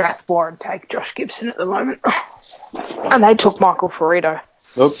that Strathmore would take Josh Gibson at the moment. And they took Michael Ferrito.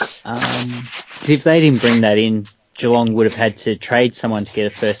 Look, if they didn't bring that in, Geelong would have had to trade someone to get a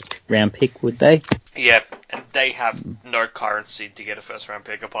first round pick, would they? Yeah, and they have no currency to get a first round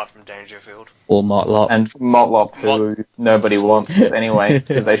pick apart from Dangerfield. Or Motlop. And Motlop, who nobody wants anyway,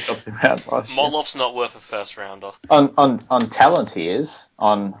 because they shopped him out last year. Motlop's not worth a first rounder. On talent he is.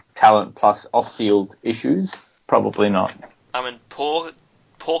 On talent plus off-field issues, probably not. I mean,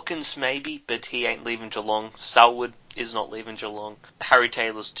 Porkins maybe, but he ain't leaving Geelong. Selwood is not leaving Geelong. Harry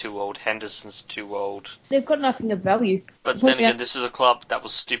Taylor's too old. Henderson's too old. They've got nothing of value. But then again, this is a club that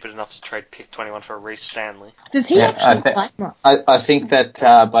was stupid enough to trade pick 21 for Reece Stanley. Does he actually play? I think that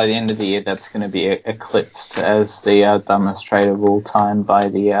by the end of the year, that's going to be eclipsed as the dumbest trade of all time by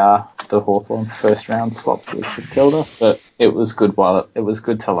the Hawthorn first round swap with St Kilda. But it was good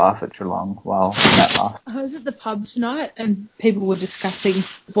to laugh at Geelong while that lasted. I was at the pub tonight and people were discussing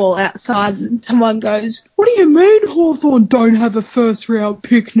the ball outside and someone goes, "What do you mean Hawthorn don't have a first round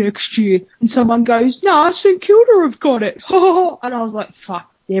pick next year?" And someone goes, "Nah, St Kilda have got it." And I was like,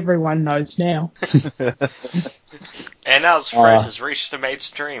 fuck, everyone knows now. And now Fred has reached the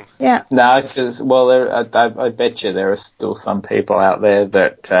mainstream. Yeah. No, because, I bet you there are still some people out there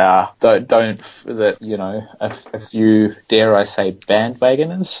that a few, dare I say,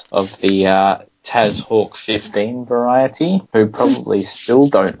 bandwagoners of the Tas Hawk 15 variety who probably still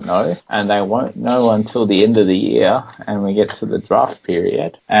don't know, and they won't know until the end of the year and we get to the draft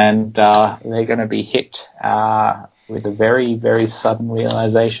period, and they're going to be hit with a very, very sudden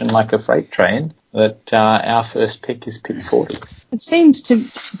realization, like a freight train, that our first pick is pick 40. It seems to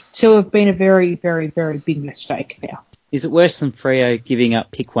have been a very, very, very big mistake now. Is it worse than Freo giving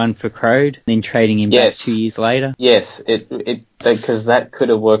up pick 1 for Crode and then trading him back 2 years later? Yes, because that could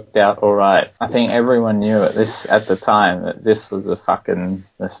have worked out all right. I think everyone knew at the time that this was a fucking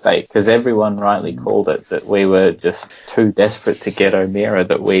mistake, because everyone rightly called it that we were just too desperate to get O'Meara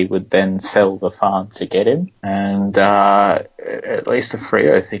that we would then sell the farm to get him, and at least the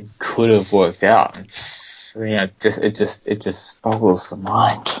Freo thing could have worked out. It just boggles the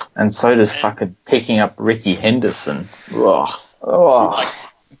mind. And so does fucking picking up Ricky Henderson. Oh,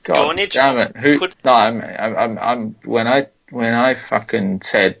 God damn it! When I fucking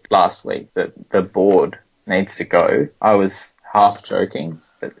said last week that the board needs to go, I was half joking,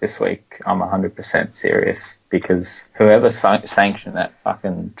 but this week I'm 100% serious, because whoever sanctioned that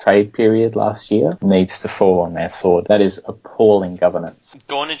fucking trade period last year needs to fall on their sword. That is appalling governance.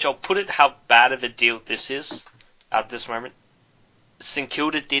 Gornage, I'll put it how bad of a deal this is at this moment. St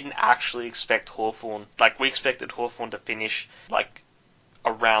Kilda didn't actually expect Hawthorn. Like, we expected Hawthorn to finish, like,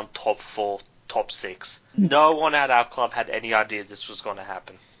 around top 4, top 6. No one at our club had any idea this was going to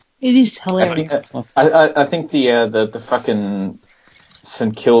happen. It is hilarious. I think the fucking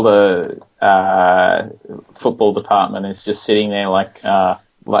St Kilda football department is just sitting there like a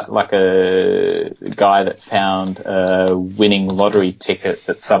guy that found a winning lottery ticket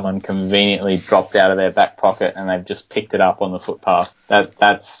that someone conveniently dropped out of their back pocket, and they've just picked it up on the footpath.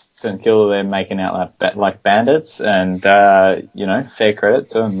 That's St Kilda. They're making out like bandits, and fair credit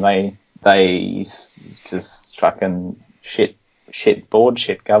to them. They just fucking shit board,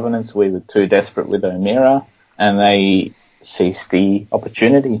 shit governance. We were too desperate with O'Meara, and they seized the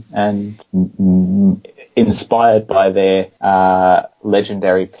opportunity, and inspired by their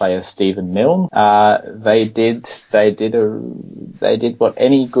legendary player Stephen Milne, they did what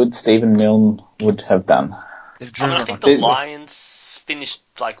any good Stephen Milne would have done. I think the Lions finished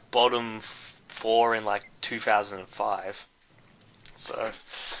like bottom 4 in like 2005, so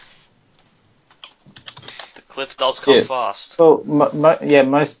the cliff does come fast. Well,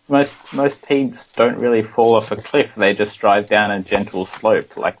 most teams don't really fall off a cliff; they just drive down a gentle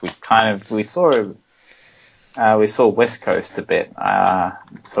slope. Like we saw West Coast a bit,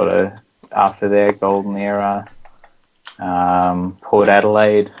 sort of after their golden era. Port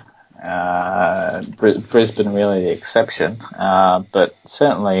Adelaide, Brisbane really the exception, but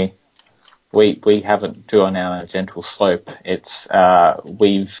certainly we haven't gone down a gentle slope. It's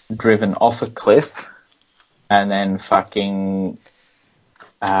we've driven off a cliff, and then fucking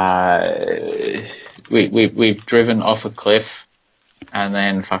we've driven off a cliff, and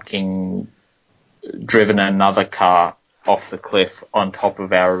then fucking driven another car off the cliff on top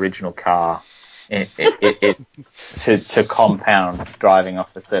of our original car, to compound driving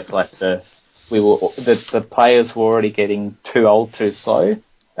off the cliff. Like the players were already getting too old, too slow.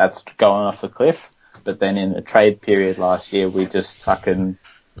 That's going off the cliff. But then in the trade period last year, we just fucking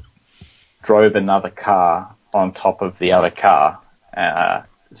drove another car on top of the other car,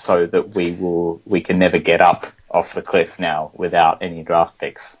 so that we can never get up off the cliff now without any draft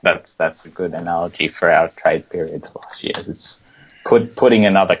picks. That's a good analogy for our trade period last year. It's stacking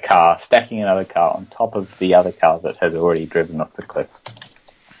another car on top of the other car that had already driven off the cliff.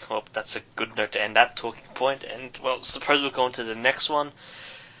 Well, that's a good note to end that talking point. And, well, suppose we'll go on to the next one,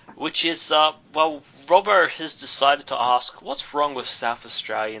 which is, Robbo has decided to ask, what's wrong with South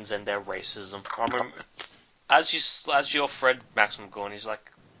Australians and their racism? I remember, as your friend Maximum Gorn, he's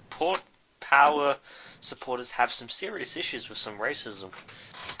like, Port Power supporters have some serious issues with some racism.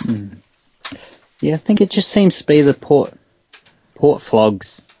 Yeah, I think it just seems to be the Port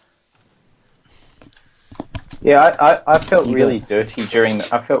flogs. Yeah, I felt really dirty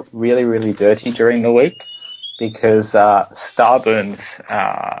I felt really dirty during the week, because Starburns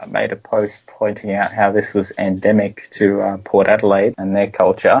made a post pointing out how this was endemic to Port Adelaide and their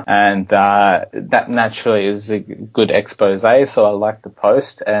culture, and that naturally is a good expose, so I liked the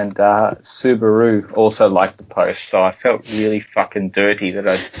post, and Subaru also liked the post, so I felt really fucking dirty that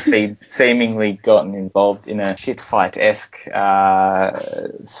I'd seemingly gotten involved in a shit-fight-esque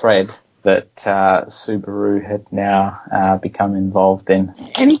thread that Subaru had now become involved in.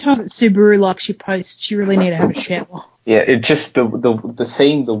 Anytime that Subaru likes your posts, you really need to have a shower. Yeah, it just the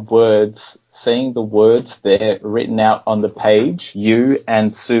seeing the words there written out on the page, you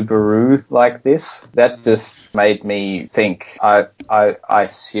and Subaru like this, that just made me think I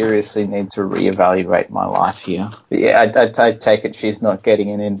seriously need to reevaluate my life here. But yeah, I take it she's not getting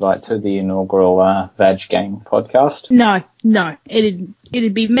an invite to the inaugural Vag Gang podcast. No,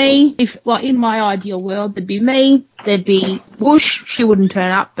 it'd be me. If, like, in my ideal world, there'd be me. There'd be Bush. She wouldn't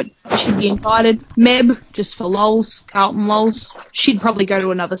turn up, but she'd be invited. Meb, just for lols, Carlton lols. She'd probably go to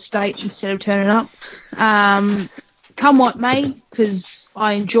another state instead of turning up. Come what may, because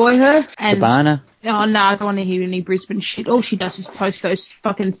I enjoy her. And Cabana. Oh, no, I don't want to hear any Brisbane shit. All she does is post those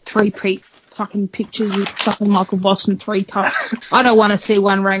fucking three-peat fucking pictures with fucking Michael Voss and 3 cups. I don't want to see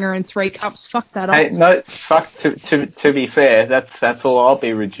one ranger and 3 cups. Fuck that Hey, up. no, fuck. To be fair, that's all I'll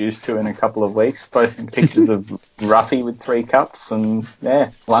be reduced to in a couple of weeks. Posting pictures of Ruffy with 3 cups and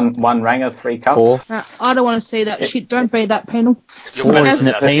one ranger, 3 cups. 4. I don't want to see that shit. Don't be that penal. You're 4, better isn't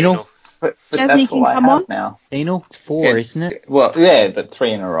than it that, penal? But Jasmine that's can all I come have on. now. Penal? It's 4, isn't it? Well, yeah, but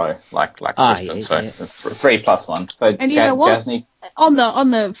 3 in a row, like Ah, Richmond. yeah, So yeah. 3 plus 1. So And you know what? Jasmine. On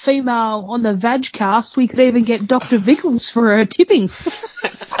the female, on the Vag cast, we could even get Dr. Vickles for her tipping.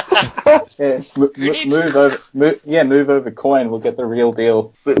 Yeah, needs- move over coin. We'll get the real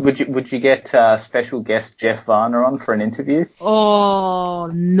deal. Would you get special guest Jeff Varner on for an interview? Oh,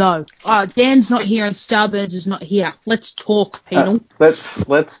 no. Dan's not here and Starburns is not here. Let's talk, penal.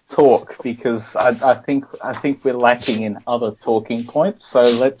 Let's talk, because I think we're lacking in other talking points. So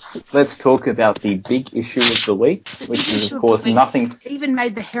let's talk about the big issue of the week, which is of course nothing. Even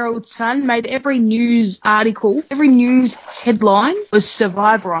made the Herald Sun, made every news article, every news headline was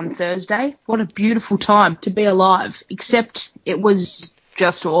Survivor on Thursday. What a beautiful time to be alive, except it was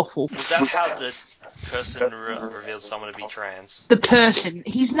just awful. Was that how the person revealed someone to be trans? The person,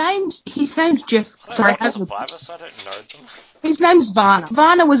 his name's Jeff. Sorry, I don't watch Survivor, so I don't know them. his name's Varner.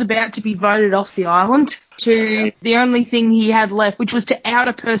 Varner was about to be voted off the island to the only thing he had left, which was to out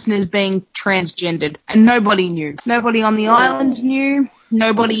a person as being transgendered. And nobody knew. Nobody on the island knew.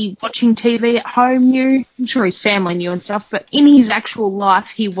 Nobody watching TV at home knew. I'm sure his family knew and stuff, but in his actual life,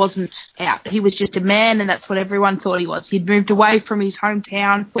 he wasn't out. He was just a man, and that's what everyone thought he was. He'd moved away from his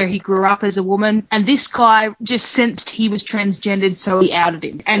hometown where he grew up as a woman, and this guy just sensed he was transgendered, so he outed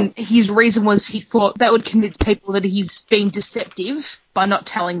him. And his reason was he thought that would convince people that he's being deceptive by not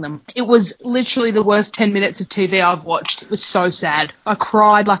telling them. It was literally the worst 10 minutes of TV I've watched. It was so sad. I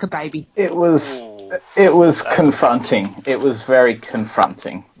cried like a baby. It was confronting. It was very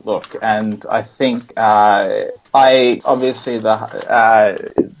confronting. Look, and I think I obviously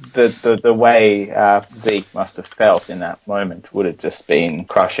the way Zeke must have felt in that moment would have just been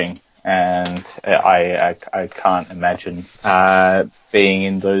crushing. And I can't imagine being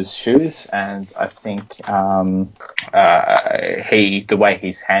in those shoes. And I think the way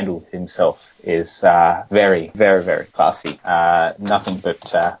he's handled himself is very, very, very classy. Nothing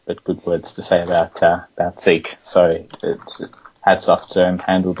but good words to say about Zeke. So it's hats off to him.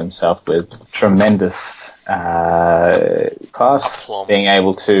 Handled himself with tremendous class. Aplomb. Being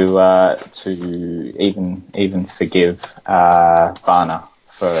able to even forgive Varner.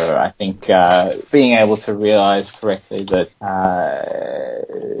 For, I think, being able to realise correctly that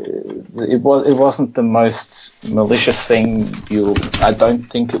it wasn't the most malicious thing. I don't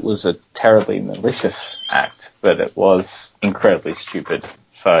think it was a terribly malicious act, but it was incredibly stupid.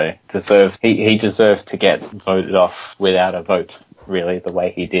 So he deserved to get voted off without a vote, really, the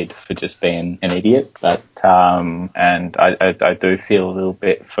way he did, for just being an idiot. But and I do feel a little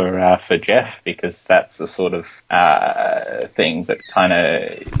bit for Jeff, because that's the sort of thing that kind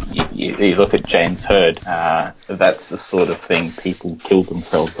of you look at James Hurd. That's the sort of thing people kill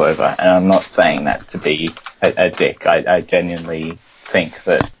themselves over, and I'm not saying that to be a dick. I genuinely think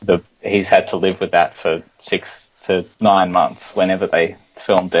that he's had to live with that for 6 to 9 months whenever they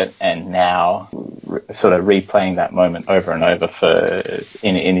filmed it, and now sort of replaying that moment over and over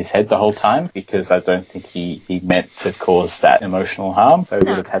in his head the whole time, because I don't think he meant to cause that emotional harm, so he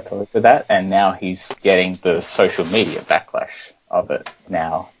would have had to live with that, and now he's getting the social media backlash of it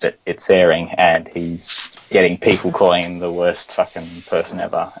now that it's airing, and he's getting people calling him the worst fucking person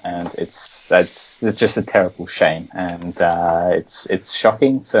ever, and it's just a terrible shame, and it's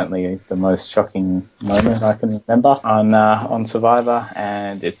shocking, certainly the most shocking moment I can remember on Survivor,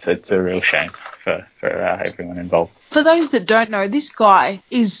 and it's a real shame for everyone involved. For those that don't know, this guy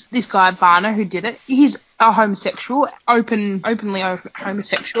Varner who did it. He's a homosexual, openly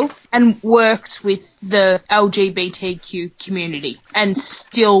homosexual, and works with the LGBTQ community, and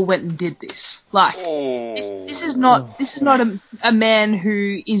still went and did this. Like, this is not a man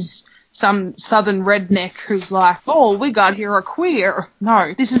who is some southern redneck who's like, oh, we got here a queer.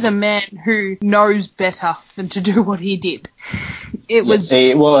 No, this is a man who knows better than to do what he did. It was.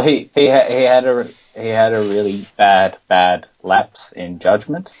 He had a really bad lapse in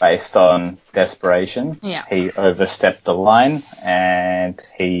judgment based on desperation. Yeah. He overstepped the line, and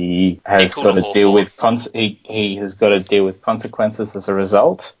he has got to deal with he has got to deal with consequences as a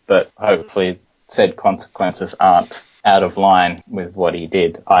result. But hopefully, said consequences aren't out of line with what he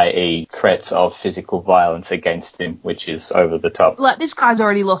did, i.e. threats of physical violence against him, which is over the top. Like, this guy's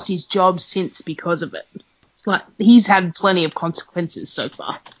already lost his job since because of it. Like, he's had plenty of consequences so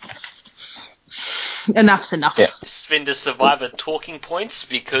far. Enough's enough. Yeah. Svinder Survivor talking points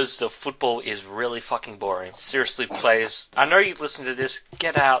because the football is really fucking boring. Seriously, players, I know you listen to this,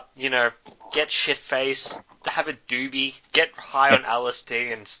 get out, get shit-faced, have a doobie, get high on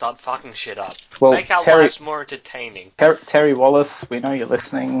LSD and start fucking shit up. Well, Make our lives more entertaining. Terry Wallace, we know you're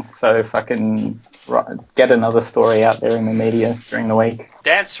listening, so fucking get another story out there in the media during the week.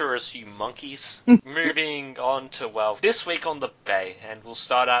 Dancer us, you monkeys. Moving on to, this week on the Bay, and we'll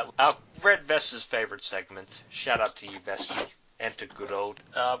start out our Red Vest's favourite segment. Shout out to you, Vesty. And to good old.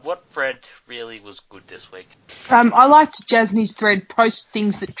 What thread really was good this week? I liked Jasney's thread, post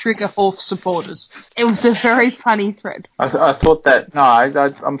things that trigger Horf supporters. It was a very funny thread. I thought that,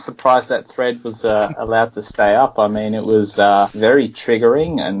 I'm surprised that thread was allowed to stay up. I mean, it was very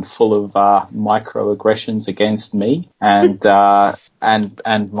triggering and full of microaggressions against me and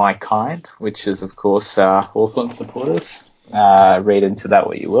my kind, which is, of course, Hawthorn supporters. Read into that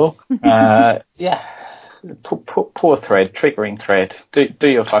what you will. Yeah. Poor thread, triggering thread. Do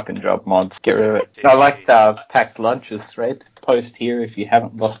your fucking job, mods. Get rid of it. I liked Packed Lunches thread. Post here if you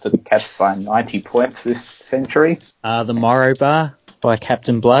haven't lost to the Cats by 90 points this century. The Morrow Bar by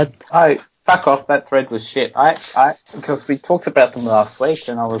Captain Blood. Oh, fuck off. That thread was shit. Because we talked about them last week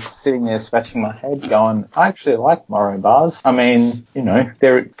and I was sitting there scratching my head going, I actually like Morrow Bars. I mean,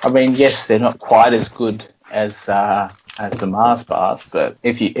 yes, they're not quite as good as the Mars bars, but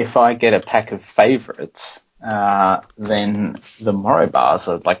if I get a pack of favourites, then the Morrow bars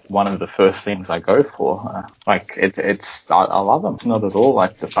are like one of the first things I go for. I love them. It's not at all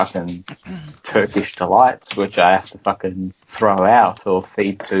like the fucking Turkish delights, which I have to fucking throw out or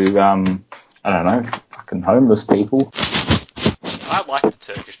feed to I don't know, fucking homeless people. I like the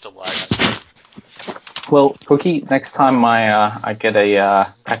Turkish delights. Well, Cookie, next time I get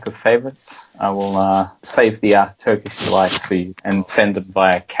a pack of favourites, I will save the Turkish delights for you and send them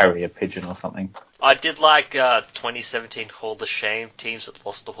via carrier pigeon or something. I did like 2017 Hall of Shame teams that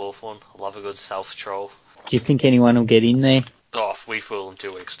lost to Hawthorn. I love a good self-troll. Do you think anyone will get in there? Oh, we fool in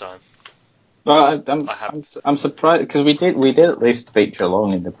 2 weeks' time. Well, I'm surprised because we did at least beat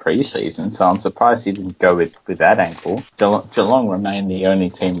Geelong in the pre-season, so I'm surprised he didn't go with that angle. Geelong remain the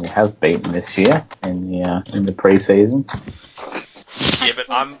only team we have beaten this year in the pre-season. Yeah, but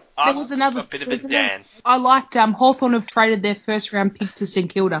I'm a bit of a Dan. I liked Hawthorn have traded their first round pick to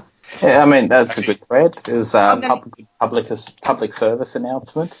St Kilda. Yeah, I mean that's a good thread. It was public service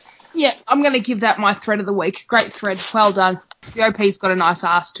announcement. Yeah, I'm going to give that my thread of the week. Great thread. Well done. The OP's got a nice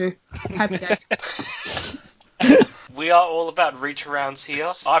ass too. Happy days. We are all about Reacharounds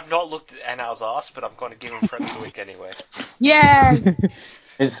here. I've not looked at NL's ass, but I'm going to give him thread of the week anyway. Yeah.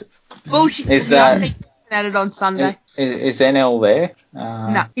 Bullshit. Is at it on Sunday. Is NL there?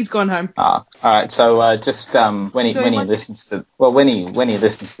 No, he's gone home. All right. So just when he listens to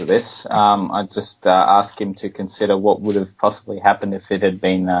this, I just ask him to consider what would have possibly happened if it had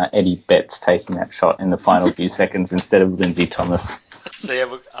been Eddie Betts taking that shot in the final few seconds instead of Lindsay Thomas. So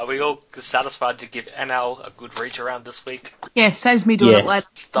yeah, are we all satisfied to give NL a good reach around this week? Yeah, saves me doing it later.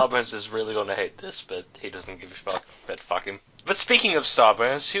 Starburns is really going to hate this, but he doesn't give a fuck. But fuck him. But speaking of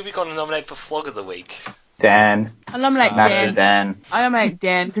Starburns, who are we going to nominate for Flog of the Week? Dan. I nominate Dan. I nominate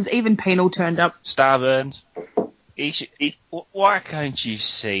Dan because even Penal turned up. Starburns. Why can't you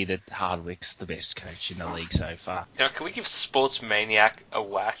see that Hardwick's the best coach in the league so far? Now, can we give Sports Maniac a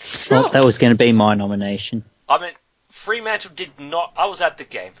whack? Well, that was going to be my nomination. I mean, Fremantle did not... I was at the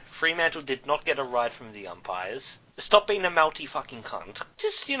game. Fremantle did not get a ride from the umpires. Stop being a melty fucking cunt.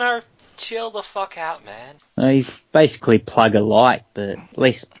 Just, chill the fuck out, man. He's basically Plugger light, but at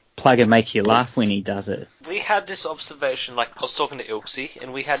least Plugger makes you laugh when he does it. We had this observation, I was talking to Ilksy,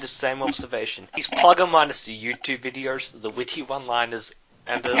 and we had the same observation. He's Plugger minus the YouTube videos, the witty one-liners,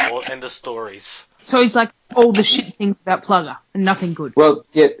 and the stories. So he's like all the shit things about Plugger and nothing good. Well,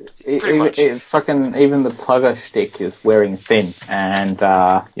 yeah, much. Even the Plugger shtick is wearing thin,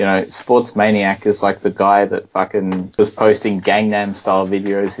 and Sports Maniac is like the guy that fucking was posting Gangnam style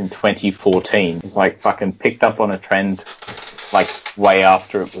videos in 2014. He's like fucking picked up on a trend like way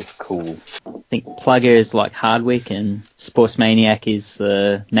after it was cool. I think Plugger is like Hardwick and Sports Maniac is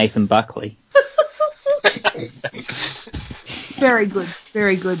Nathan Buckley. Very good,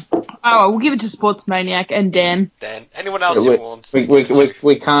 very good. Oh, we'll give it to Sports Maniac and Dan. Dan, anyone else you want?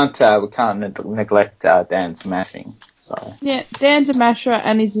 We can't neglect Dan's mashing. So yeah, Dan's a masher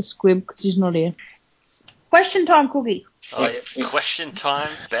and he's a squib because he's not here. Question time, Cookie. Oh yeah, question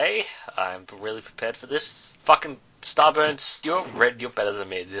time, Bay. I'm really prepared for this. Fucking Starburns, you're better than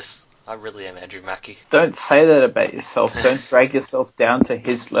me at this. I really am Andrew Mackie. Don't say that about yourself. Don't drag yourself down to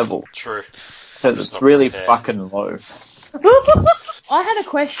his level. True. Because it's really fucking low. I had a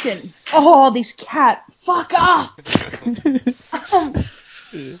question. Oh, this cat. Fuck up.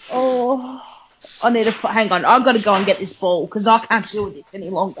 Oh, I need to hang on. I've got to go and get this ball because I can't deal with this any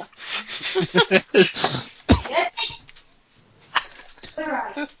longer. Yes. All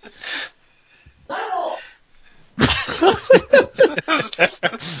right. No more.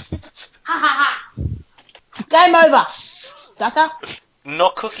 Game over, sucker.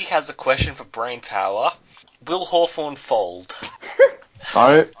 Not Cookie has a question for Brain Power. Will Hawthorn fold?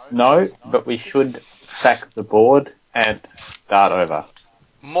 No, but we should sack the board and start over.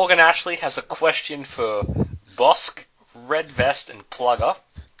 Morgan Ashley has a question for Bosk, Red Vest, and Plugger.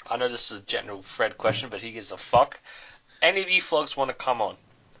 I know this is a general Fred question, but he gives a fuck. Any of you flogs want to come on?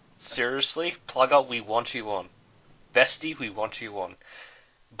 Seriously? Plugger, we want you on. Vesty, we want you on.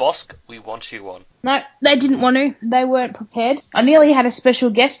 Bosk, we want you on. No, they didn't want to. They weren't prepared. I nearly had a special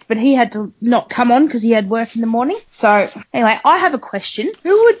guest, but he had to not come on because he had work in the morning. So, anyway, I have a question.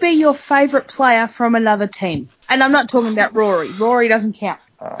 Who would be your favourite player from another team? And I'm not talking about Rory. Rory doesn't count.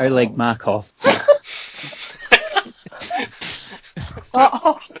 Oleg Markov.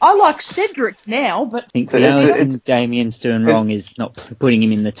 I like Cedric now, but... I think the only thing Damien's doing wrong is not putting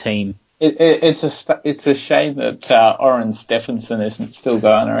him in the team. It's a shame that Oren Stephenson isn't still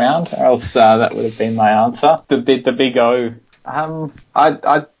going around, or else that would have been my answer. The big O.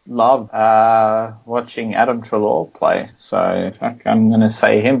 I love watching Adam Treloar play, so I'm going to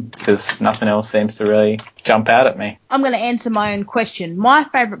say him because nothing else seems to really jump out at me. I'm going to answer my own question. My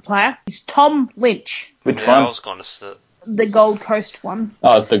favourite player is Tom Lynch. Which one? I was going to say the Gold Coast one.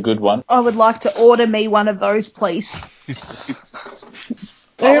 Oh, it's the good one. I would like to order me one of those, please.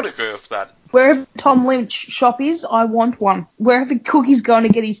 I would agree with that. Wherever Tom Lynch shop is, I want one. Wherever Cookie's going to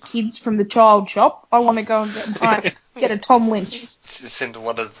get his kids from the child shop, I want to go and get a Tom Lynch. It's into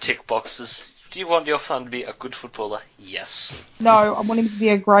one of the tick boxes. Do you want your son to be a good footballer? Yes. No, I want him to be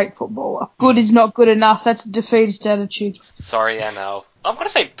a great footballer. Good is not good enough. That's a defeatist attitude. Sorry, I know. I'm going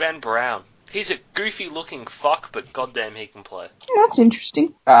to say Ben Brown. He's a goofy-looking fuck, but goddamn he can play. That's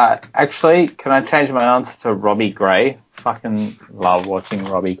interesting. Actually, can I change my answer to Robbie Gray? Fucking love watching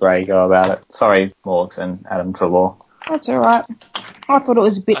Robbie Gray go about it. Sorry, Morgs and Adam Treloar. That's alright. I thought it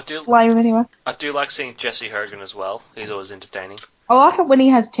was a bit lame anyway. I do like seeing Jesse Hogan as well. He's always entertaining. I like it when he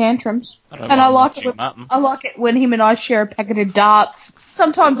has tantrums. I like it when him and I share a packet of darts.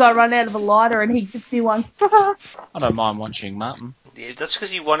 Sometimes I run out of a lighter and he gives me one. I don't mind watching Martin. Yeah, that's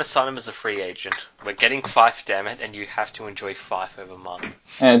because you want to sign him as a free agent. We're getting Fife, damn it, and you have to enjoy Fife over Martin.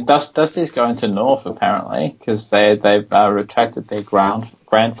 And Dusty's going to Norf, apparently, because they've retracted their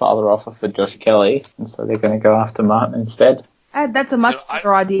grandfather offer for Josh Kelly, and so they're going to go after Martin instead. That's a much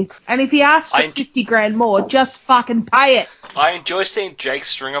better idea. And if he asks for 50 grand more, just fucking pay it. I enjoy seeing Jake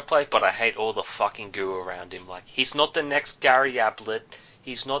Stringer play, but I hate all the fucking goo around him. Like, he's not the next Gary Ablett.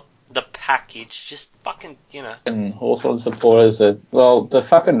 He's not the package. Just fucking, you know. And Hawthorn supporters the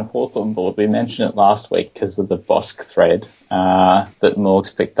fucking Hawthorn board, we mentioned it last week because of the Bosk thread that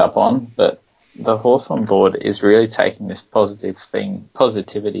Morgs picked up on, but the Hawthorn board is really taking this positivity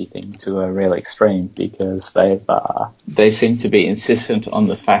thing to a real extreme because they seem to be insistent on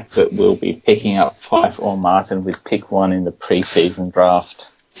the fact that we'll be picking up Fife or Martin with pick one in the pre-season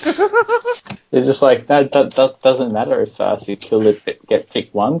draft. They're just like, that doesn't matter if Secure get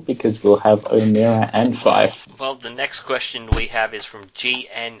pick one because we'll have O'Meara and Fife. Well, the next question we have is from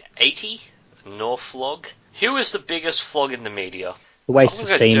GN80, Norf log. Who is the biggest flog in the media? The waste of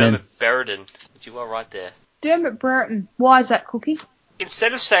semen. Dermot Brereton. You are right there. Dermot Brereton. Why is that, Cookie?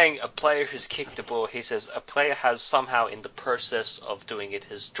 Instead of saying a player who's kicked the ball, he says a player has somehow in the process of doing it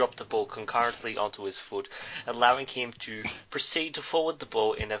has dropped the ball concurrently onto his foot, allowing him to proceed to forward the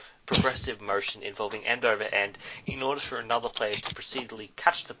ball in a progressive motion involving end over end in order for another player to proceedly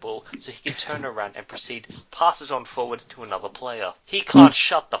catch the ball so he can turn around and proceed pass it on forward to another player. He can't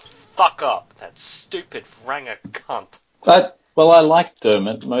shut the fuck up, that stupid Ranger cunt. Well, I like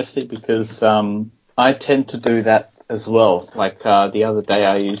Dermot mostly because I tend to do that as well. Like the other day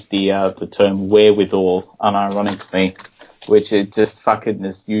I used the term wherewithal unironically, which it just fucking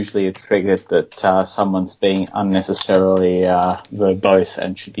is usually a trigger that someone's being unnecessarily verbose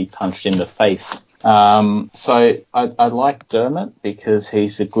and should be punched in the face. So I like Dermot because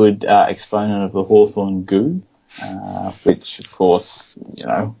he's a good exponent of the Hawthorn goo. Which, of course, you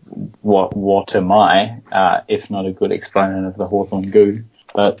know, what am I, if not a good exponent of the Hawthorn goo?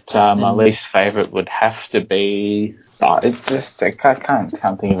 But my least favourite would have to be... I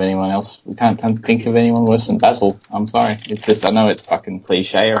can't think of anyone else. We can't think of anyone worse than Basil. I'm sorry. It's just, I know it's fucking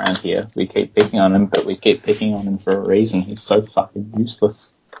cliche around here. We keep picking on him, but we keep picking on him for a reason. He's so fucking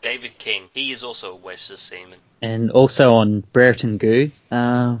useless. David King. He is also a Western seaman. And also on Brereton Goo,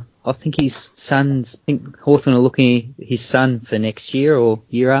 I think Hawthorn are looking at his son for next year or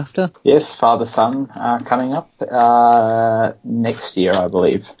year after. Yes, father-son coming up next year, I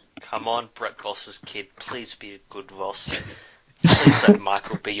believe. Come on, Brett Voss's kid. Please be a good Voss. Please let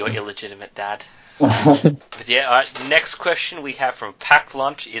Michael be your illegitimate dad. But yeah, alright, next question we have from Packed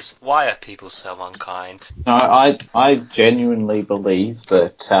Lunch is, why are people so unkind? No, I genuinely believe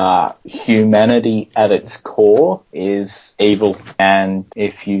that humanity at its core is evil, and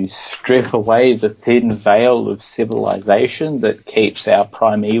if you strip away the thin veil of civilization that keeps our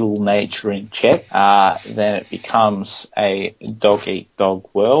primeval nature in check, then it becomes a dog-eat-dog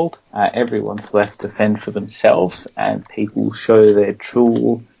world. Everyone's left to fend for themselves, and people show their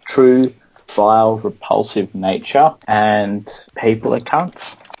true vile, repulsive nature, and people are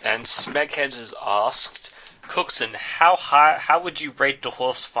cunts. And Smeghead has asked, Cookson, how would you rate the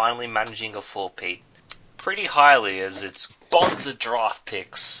horse finally managing a 4-peat? Pretty highly, as it's bonza draft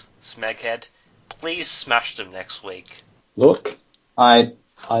picks, Smeghead. Please smash them next week. Look, I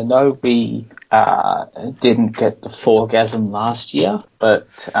know we didn't get the fourgasm last year, but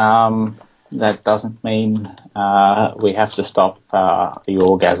that doesn't mean we have to stop the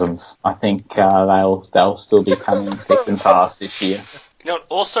orgasms. I think they'll still be coming thick and fast this year. You know,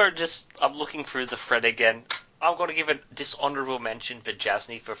 also I'm looking through the thread again. I'm going to give a dishonourable mention for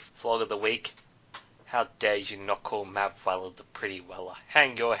Jasny for Flog of the Week. How dare you not call Mav Weller the pretty Weller?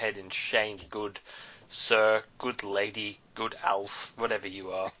 Hang your head in shame, good sir, good lady, good elf, whatever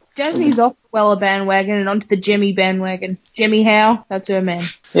you are. Jasmy's off the Weller bandwagon and onto the Jemmy bandwagon. Jemmy Howe, that's her man.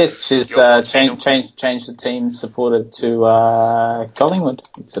 Yes, she's changed the team supporter to Collingwood,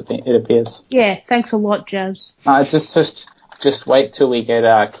 it appears. Yeah, thanks a lot, Jazz. Just wait till we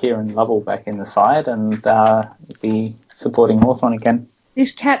get Kieran Lovell back in the side and be supporting Hawthorn again.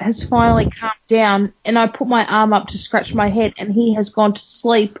 This cat has finally calmed down, and I put my arm up to scratch my head, and he has gone to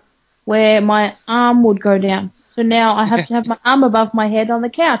sleep where my arm would go down. So now I have to have my arm above my head on the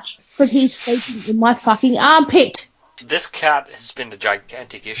couch, because he's sleeping in my fucking armpit. This cat has been a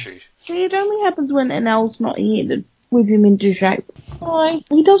gigantic issue. See, it only happens when NL's not here to whip him into shape. Why?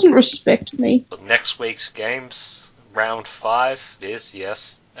 He doesn't respect me. But next week's games, round 5 is,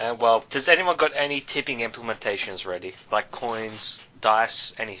 yes. And well, does anyone got any tipping implementations ready? Like coins,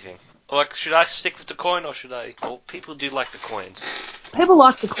 dice, anything? Like, should I stick with the coin or should I? Well, people do like the coins. People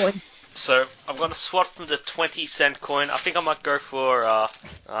like the coin. So, I'm going to swap from the 20-cent coin. I think I might go for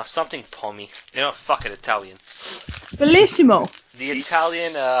something pommy. You know, fuck it, Italian. Bellissimo. The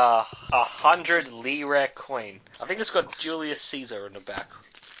Italian 100 lire coin. I think it's got Julius Caesar in the back.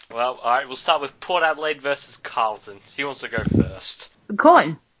 Well, alright, we'll start with Port Adelaide versus Carlton. Who wants to go first? The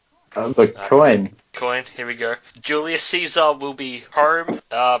coin. The coin. Coin, here we go. Julius Caesar will be home.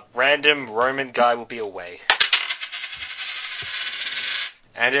 Random Roman guy will be away.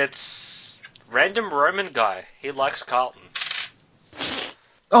 And it's random Roman guy. He likes Carlton.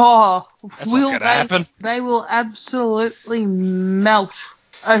 Oh, That's not gonna happen. They will absolutely melt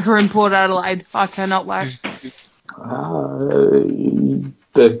over in Port Adelaide. I cannot wait.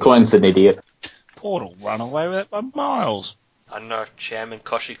 The coin's an idiot. Port will run away with it by miles. I know, Chairman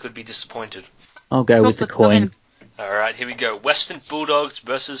Koshi could be disappointed. I'll go with the coin. Alright, here we go. Western Bulldogs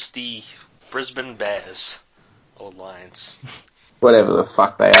versus the Brisbane Bears. Or Lions. Whatever the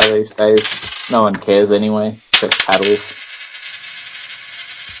fuck they are these days. No one cares anyway, except paddles.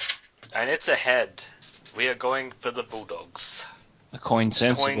 And it's ahead. We are going for the Bulldogs. The coin's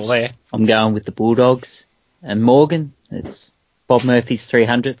sensible Coins. there. I'm going with the Bulldogs. And Morgan, it's Bob Murphy's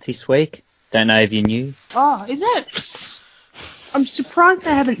 300th this week. Don't know if you knew. Oh, is it? I'm surprised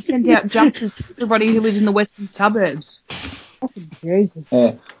they haven't sent out jumpers to everybody who lives in the western suburbs.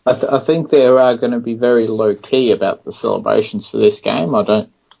 Yeah, I think they're going to be very low key about the celebrations for this game. I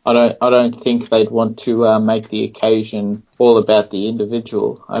don't think they'd want to make the occasion all about the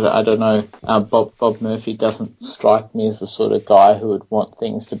individual. I don't know. Bob Murphy doesn't strike me as the sort of guy who would want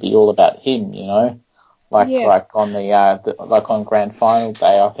things to be all about him. You know, like on like on grand final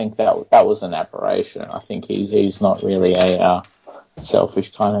day. I think that was an aberration. I think he's not really a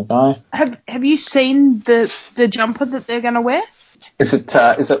selfish kind of guy. Have you seen the jumper that they're going to wear? Is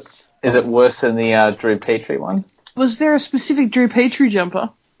it worse than the Drew Petrie one? Was there a specific Drew Petrie jumper?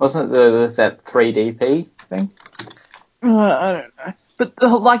 Wasn't it that 3DP thing? I don't know.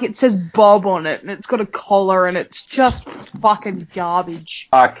 But it says Bob on it, and it's got a collar, and it's just fucking garbage.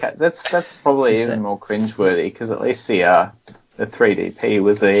 Okay, that's probably even more cringeworthy, because at least the 3DP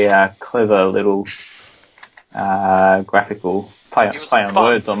was a clever little graphical play on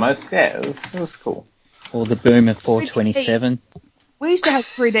words almost. Yeah, it was cool. Or the Boomer 427. We used to have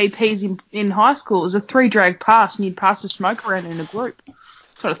 3 DPs in high school. It was a 3 drag pass, and you'd pass the smoke around in a group.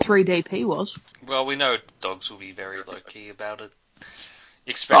 That's what a 3 DP was. Well, we know dogs will be very low-key about it.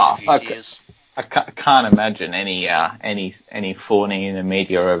 Expect a few tears. I can't imagine any fawning in the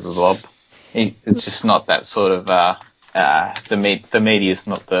media over Rob. It's just not that sort of. The media is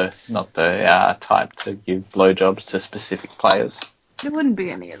not the type to give blowjobs to specific players. There wouldn't be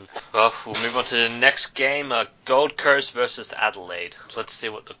any of that. Well, we'll move on to the next game, Gold Coast versus Adelaide. Let's see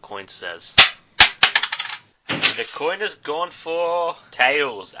what the coin says. The coin has gone for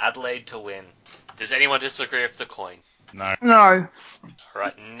tails, Adelaide to win. Does anyone disagree with the coin? No. No.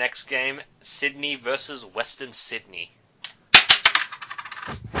 Alright, next game, Sydney versus Western Sydney.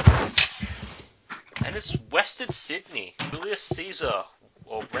 And it's Western Sydney. Julius Caesar,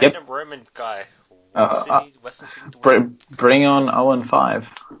 or random Roman guy. Western Sydney. Bring on 0-5.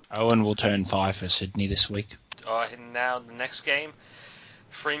 Owen will turn 5 for Sydney this week. And now the next game,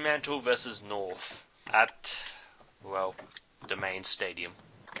 Fremantle versus Norf at, the main stadium.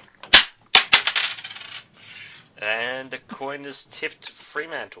 And the coin is tipped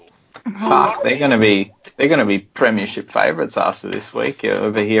Fremantle. Fuck, they're gonna be premiership favourites after this week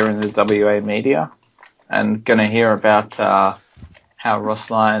over here in the WA media, and gonna hear about how Ross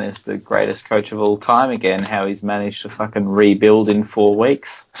Lyon is the greatest coach of all time again. How he's managed to fucking rebuild in 4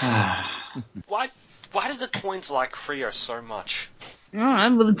 weeks. Why do the coins like Freo so much?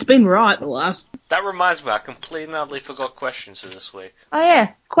 Alright, well, it's been right the last. That reminds me, I completely and utterly forgot questions for this week. Oh,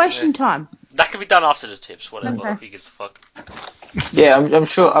 yeah. Question time. That can be done after the tips, whatever. Okay. Who gives a fuck? Yeah,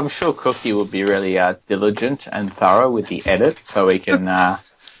 I'm sure Cookie will be really diligent and thorough with the edit, so he can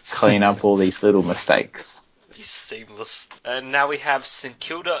clean up all these little mistakes. He's seamless. And now we have St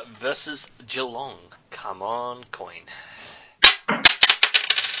Kilda versus Geelong. Come on, coin.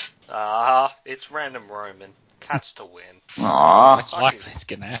 It's random Roman. Cats to win. Aww, That's likely it's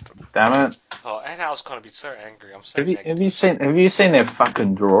going to happen. damn it! Oh, and I was going to be so angry. I'm so Have negative. you seen their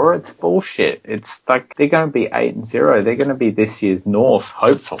fucking draw? It's bullshit. It's like they're going to be 8-0. They're going to be this year's North,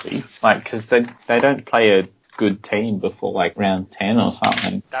 hopefully. Like, because they don't play a good team before like round 10 or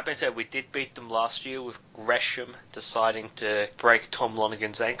something. That being said, we did beat them last year with Gresham deciding to break Tom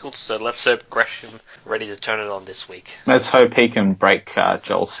Lonergan's ankles, so let's hope Gresham ready to turn it on this week. Let's hope he can break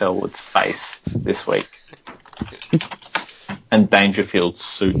Joel Selwood's face this week. And Dangerfield's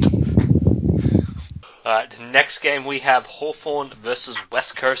suit. Alright, the next game we have Hawthorn versus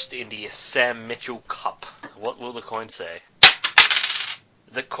West Coast in the Sam Mitchell Cup. What will the coin say?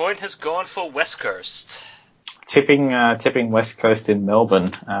 The coin has gone for West Coast. Tipping West Coast in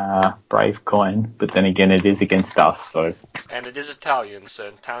Melbourne, brave coin, but then again it is against us, so. And it is Italian, so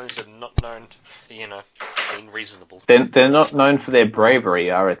Italians are not known for, being reasonable. They're not known for their bravery,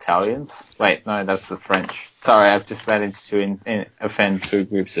 are Italians? Wait, no, that's the French. Sorry, I've just managed to offend 2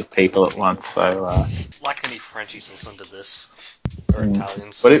 groups of people at once, so. Like any Frenchies listen to this, or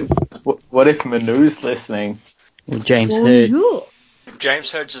Italians. What if Manu's listening? Or James Hurd. Bonjour. If James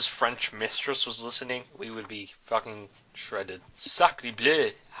Hurd's French mistress was listening, we would be fucking shredded. Sacre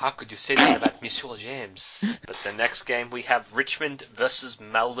bleu! How could you say that about Monsieur James? But the next game we have Richmond versus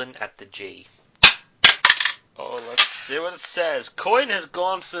Melbourne at the G. Oh, let's see what it says. Coin has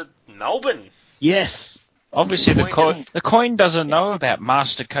gone for Melbourne. Yes. Obviously, the coin doesn't know about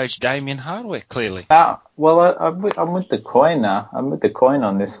Master Coach Damien Hardwick, clearly. Well, I'm with the coin now. I'm with the coin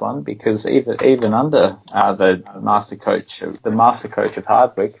on this one because even under the master coach of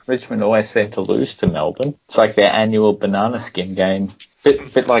Hardwick, Richmond always seem to lose to Melbourne. It's like their annual banana skin game,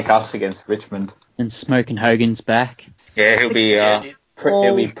 bit like us against Richmond. And Smoking Hogan's back. Yeah, he'll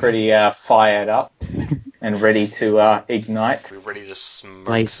be pretty fired up and ready to ignite. We're ready to smoke.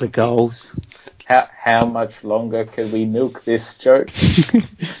 Blaze the goals. How much longer can we milk this joke?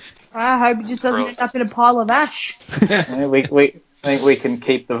 I hope it just doesn't end up in a pile of ash. Yeah, we think we can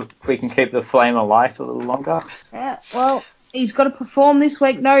keep the flame alight a little longer. Yeah, well, he's got to perform this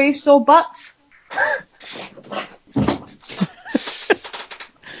week, no ifs or buts.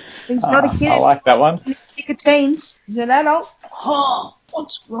 He's not a kid. I like that one. He's a teens. He's an adult. Oh,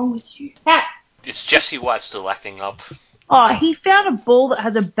 what's wrong with you? Is Jesse White still acting up? Oh, he found a ball that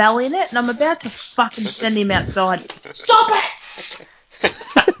has a bell in it, and I'm about to fucking send him outside. Stop it!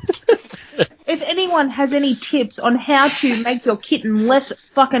 If anyone has any tips on how to make your kitten less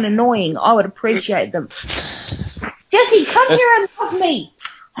fucking annoying, I would appreciate them. Jesse, come here and love me!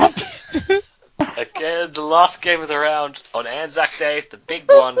 Okay, the last game of the round on Anzac Day, the big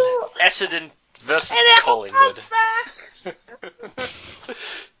one, Essendon versus Collingwood.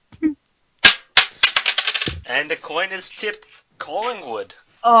 And the coin is tipped Collingwood.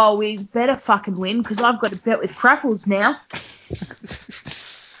 Oh, we better fucking win because I've got to bet with Craffles now.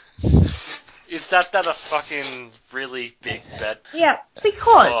 Is that a fucking really big bet? Yeah,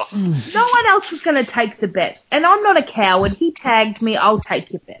 because no one else was going to take the bet. And I'm not a coward. He tagged me. I'll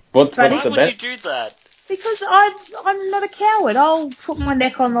take your bet. What's Why the would bet? you do that? Because I'm not a coward. I'll put my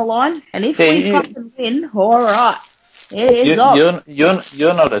neck on the line. And if Yeah, we fucking win, all right. It is off.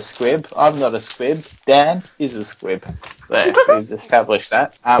 You're not a squib. I'm not a squib. Dan is a squib. There, we've established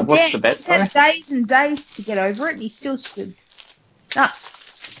that. What's the bet, He's sorry? had days and days to get over it, and he's still squibbed. Nah.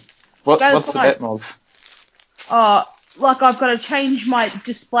 What's the bet, Mogs? Like I've got to change my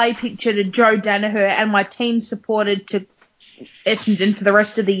display picture to Joe Danaher and my team supported to Essendon for the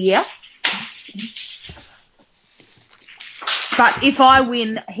rest of the year. But if I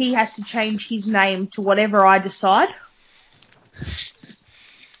win, he has to change his name to whatever I decide.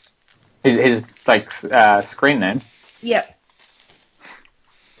 His screen name? Yep.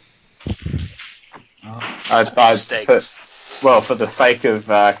 For the sake of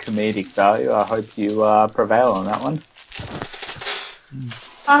comedic value, I hope you prevail on that one.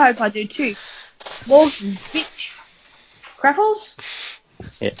 I hope I do too. Morgs is a bitch. Craffles?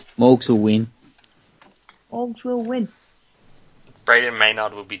 Yeah, Morgs will win. Morgs will win. Braden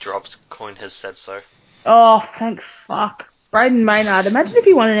Maynard will be dropped. Coin has said so. Oh, thank fuck. Braden Maynard. Imagine if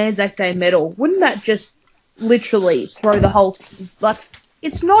he won an Anzac Day medal. Wouldn't that just literally throw the whole... Like,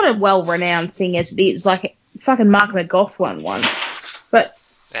 it's not a well-renowned thing as it is. Like, fucking Mark McGough won one. But...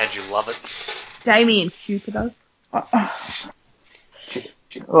 And you love it. Damien Cupido.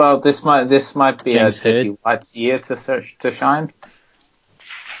 Well, this might be James Jesse Hird. White's year to shine.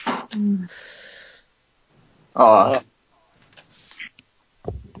 Oh,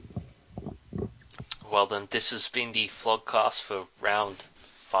 Well then, this has been the vlogcast for round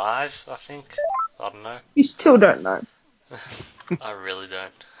 5, I think. I don't know. You still don't know. I really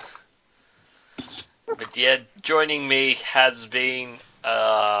don't. But yeah, joining me has been,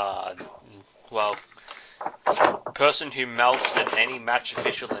 person who melts at any match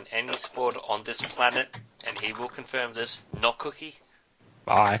official in any sport on this planet, and he will confirm this, not Cookie.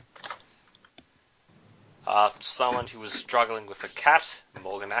 Bye. Someone who was struggling with a cat,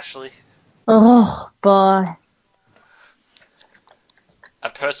 Morgan Ashley. Oh, bye. A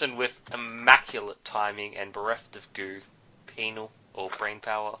person with immaculate timing and bereft of goo, penal or brain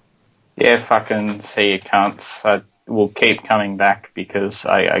power. yeah, fucking see you cunts. I will keep coming back because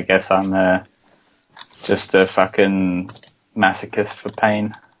I guess I'm just a fucking masochist for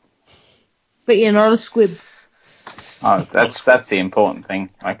pain. But you're not a squib. Oh, that's the important thing.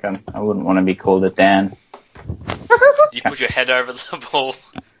 I wouldn't want to be called a Dan. You put your head over the ball.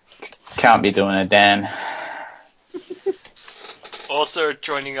 Can't be doing a Dan. Also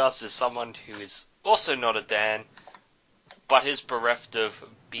joining us is someone who is also not a Dan, but is bereft of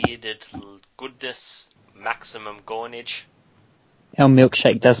bearded goodness, maximum gornage. Our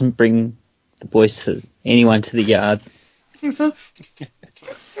milkshake doesn't bring the boys anyone to the yard.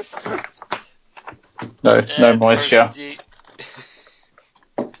 No moisture.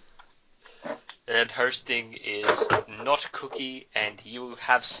 And hosting is not Cookie, and you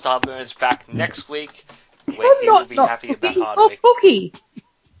have Starburns back next week, where he will be happy about Hardwick. Oh, Cookie.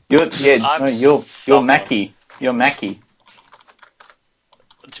 You're Mackie. You're Mackie.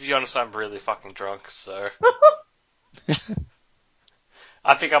 To be honest, I'm really fucking drunk, so...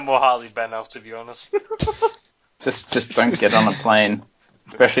 I think I'm more Harley Benno, to be honest. Just don't get on a plane,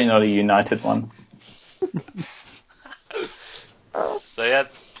 especially not a United one. So yeah,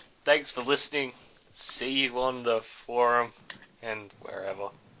 thanks for listening. See you on the forum and wherever.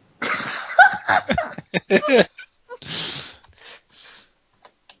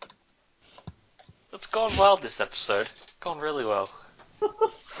 It's gone well this episode. Gone really well.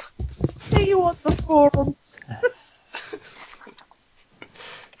 See you on the forums.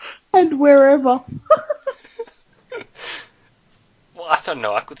 And wherever. Well, I don't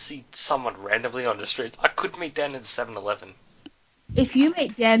know. I could see someone randomly on the streets. I could meet Dan in 7-Eleven. If you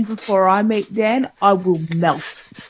meet Dan before I meet Dan, I will melt.